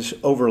reigns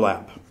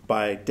overlap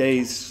by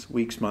days,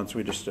 weeks, months.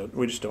 We just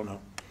don't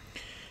know.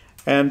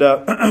 And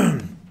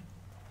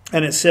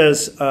and it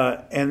says,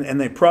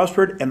 and they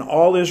prospered, and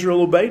all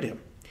Israel obeyed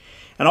him.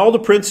 And all the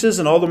princes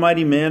and all the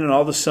mighty men and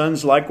all the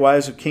sons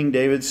likewise of King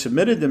David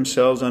submitted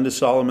themselves unto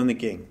Solomon the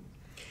king.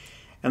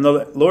 And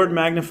the Lord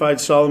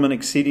magnified Solomon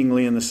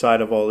exceedingly in the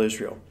sight of all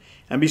Israel,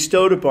 and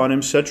bestowed upon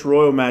him such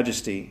royal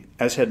majesty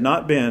as had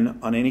not been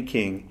on any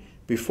king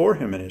before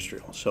him in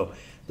Israel. So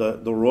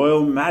the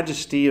royal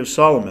majesty of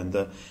Solomon,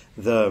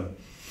 the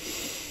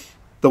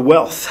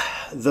wealth,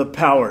 the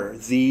power,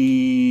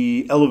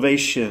 the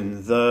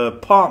elevation, the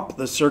pomp,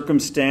 the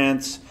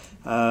circumstance,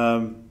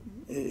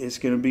 is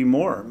going to be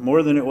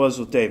more than it was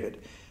with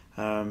David.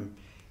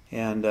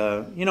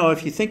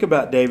 If you think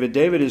about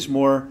David is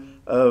more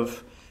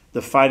of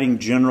the fighting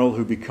general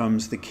who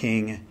becomes the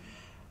king.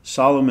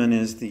 Solomon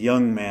is the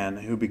young man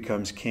who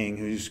becomes king,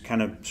 who's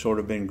kind of sort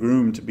of been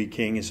groomed to be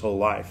king his whole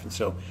life. And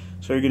so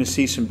you're going to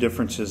see some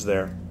differences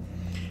there.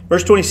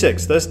 Verse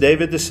 26, thus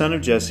David the son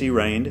of Jesse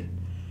reigned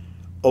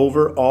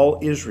over all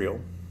Israel.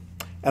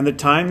 And the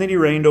time that he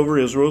reigned over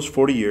Israel was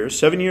 40 years.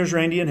 7 years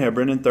reigned he in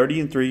Hebron, and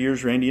 33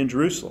 years reigned he in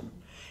Jerusalem.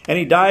 And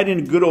he died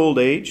in good old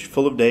age,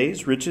 full of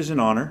days, riches,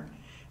 and honor.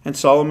 And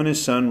Solomon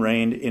his son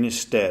reigned in his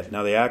stead.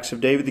 Now the acts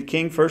of David the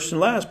king, first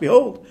and last,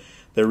 behold,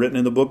 they're written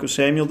in the book of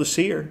Samuel the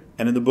seer,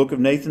 and in the book of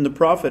Nathan the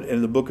prophet, and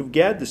in the book of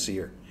Gad the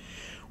seer,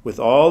 with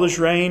all his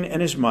reign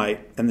and his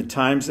might, and the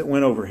times that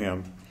went over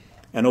him,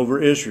 and over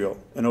Israel,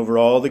 and over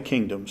all the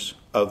kingdoms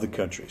of the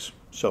countries.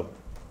 So,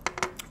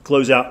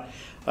 close out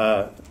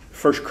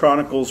 1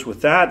 Chronicles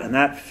with that, and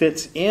that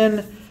fits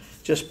in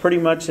just pretty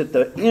much at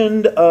the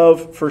end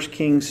of 1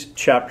 Kings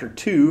chapter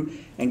 2,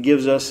 and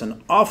gives us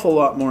an awful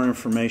lot more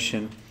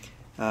information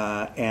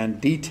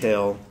and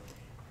detail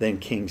than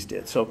Kings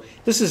did. So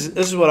this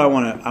is what I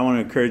want to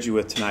encourage you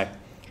with tonight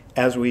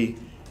as we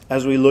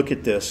look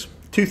at this.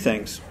 Two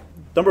things.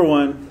 Number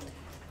one,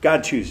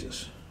 God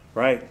chooses,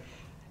 right?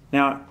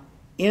 Now,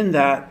 in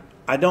that,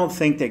 I don't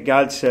think that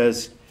God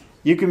says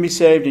you can be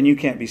saved and you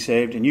can't be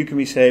saved, and you can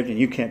be saved and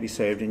you can't be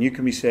saved, and you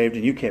can be saved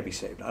and you can't be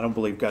saved. I don't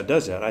believe God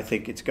does that. I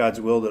think it's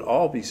God's will that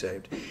all be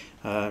saved.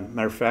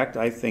 Matter of fact,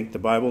 I think the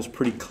Bible is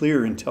pretty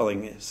clear in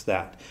telling us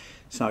that.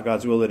 It's not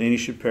God's will that any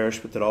should perish,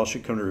 but that all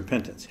should come to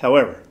repentance.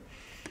 However,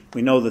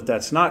 we know that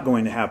that's not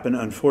going to happen,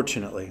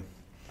 unfortunately.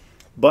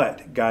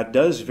 But God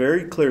does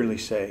very clearly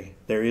say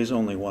there is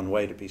only one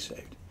way to be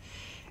saved.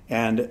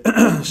 And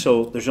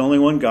so there's only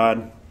one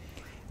God,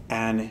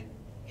 and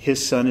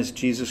His Son is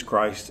Jesus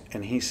Christ.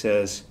 And He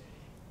says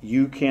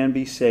you can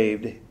be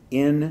saved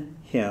in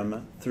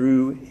Him,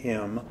 through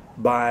Him,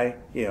 by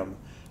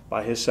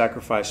His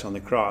sacrifice on the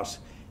cross.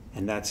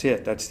 And that's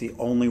it. That's the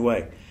only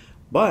way.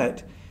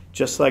 But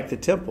just like the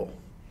temple,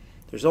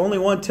 there's only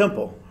one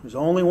temple. There's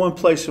only one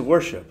place of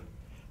worship.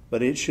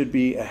 but it should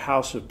be a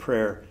house of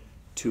prayer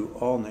to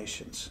all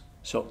nations.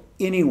 So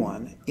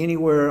anyone,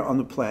 anywhere on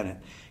the planet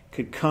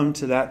could come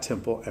to that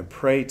temple and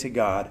pray to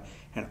God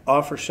and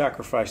offer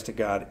sacrifice to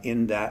God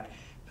in that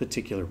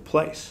particular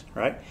place,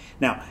 right?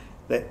 Now,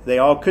 they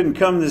all couldn't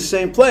come to the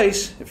same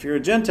place. If you're a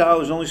Gentile,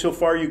 there's only so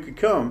far you could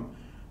come,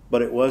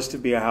 but it was to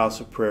be a house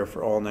of prayer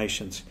for all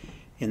nations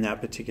in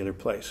that particular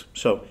place.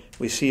 So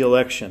we see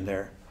election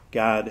there.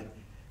 God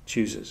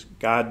chooses.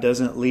 God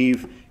doesn't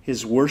leave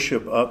his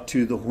worship up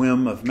to the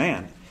whim of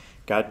man.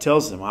 God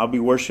tells them, I'll be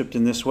worshipped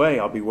in this way.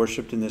 I'll be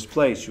worshipped in this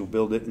place. You'll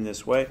build it in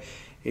this way.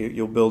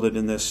 You'll build it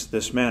in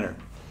this manner.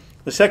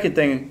 The second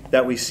thing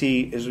that we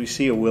see is we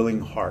see a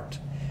willing heart.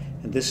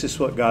 And this is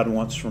what God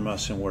wants from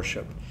us in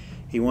worship.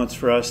 He wants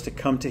for us to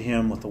come to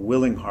him with a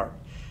willing heart.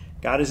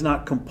 God is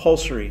not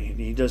compulsory.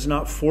 He does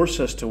not force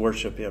us to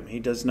worship him. He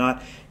does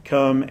not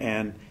come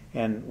and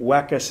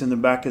whack us in the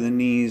back of the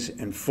knees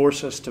and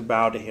force us to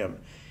bow to him.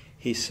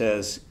 He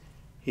says,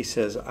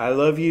 I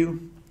love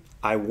you.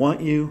 I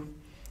want you.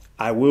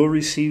 I will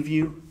receive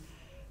you.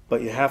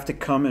 But you have to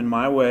come in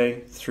my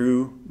way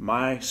through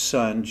my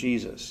Son,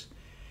 Jesus.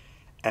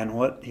 And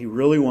what he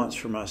really wants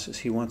from us is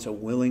he wants a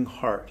willing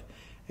heart,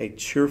 a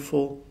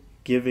cheerful,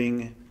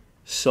 giving,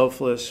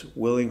 selfless,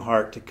 willing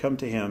heart to come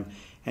to him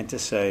and to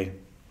say,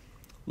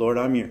 Lord,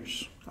 I'm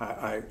yours.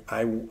 I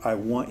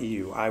want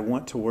you. I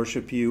want to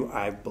worship you.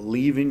 I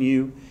believe in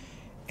you.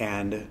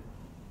 And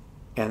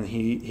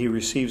he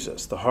receives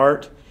us. The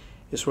heart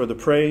is where the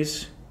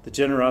praise, the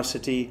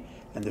generosity,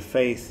 and the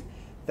faith,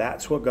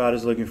 that's what God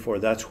is looking for.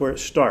 That's where it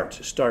starts.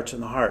 It starts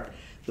in the heart.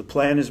 The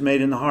plan is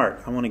made in the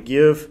heart. I want to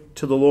give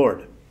to the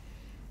Lord.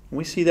 And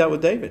we see that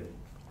with David.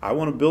 I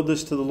want to build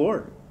this to the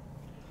Lord.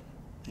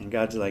 And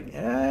God's like,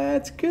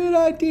 it's a good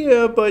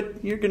idea,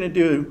 but you're going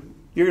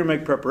to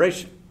make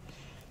preparation.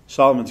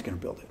 Solomon's going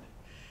to build it.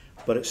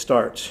 But it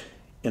starts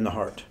in the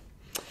heart.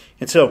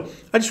 And so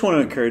I just want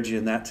to encourage you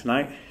in that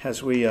tonight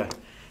as we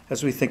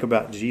think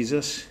about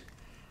Jesus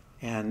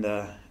and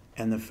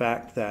the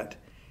fact that,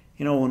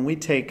 you know, when we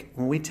take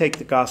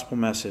the gospel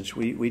message,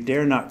 we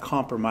dare not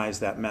compromise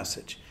that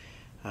message.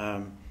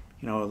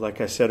 You know, like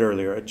I said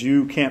earlier, a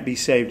Jew can't be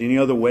saved any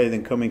other way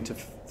than coming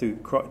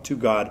to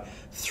God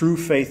through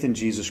faith in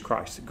Jesus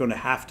Christ. They're going to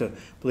have to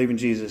believe in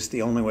Jesus,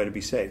 the only way to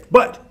be saved.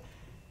 But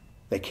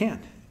they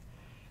can.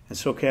 And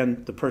so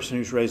can the person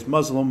who's raised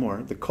Muslim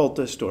or the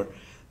cultist or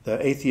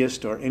the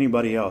atheist or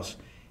anybody else.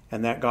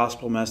 And that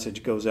gospel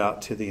message goes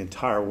out to the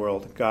entire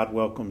world. God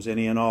welcomes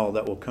any and all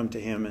that will come to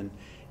him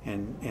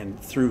and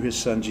through his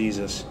Son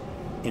Jesus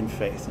in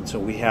faith. And so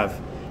we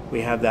have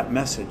that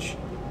message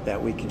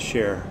that we can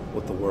share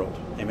with the world.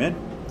 Amen?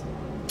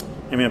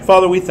 Amen.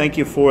 Father, we thank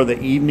you for the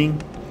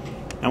evening,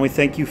 and we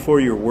thank you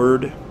for your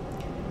word.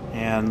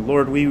 And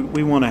Lord, we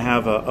want to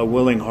have a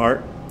willing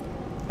heart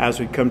as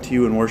we come to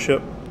you in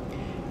worship.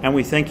 And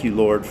we thank you,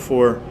 Lord,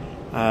 for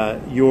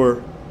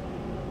your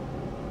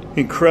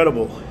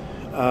incredible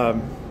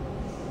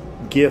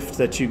gift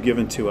that you've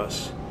given to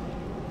us.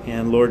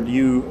 And Lord,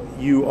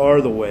 you are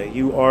the way,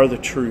 you are the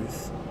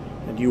truth,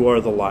 and you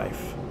are the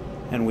life.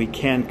 And we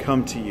can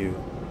come to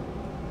you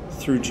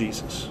through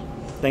Jesus.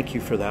 Thank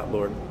you for that,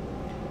 Lord.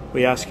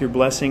 We ask your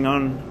blessing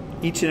on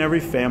each and every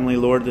family,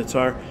 Lord, that's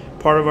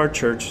part of our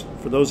church.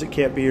 For those that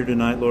can't be here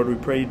tonight, Lord, we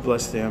pray you'd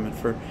bless them. And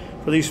for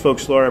these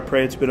folks, Lord, I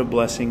pray it's been a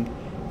blessing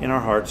in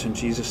our hearts. In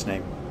Jesus'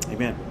 name,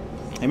 amen.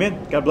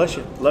 Amen. God bless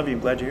you. Love you.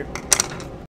 I'm glad you're here.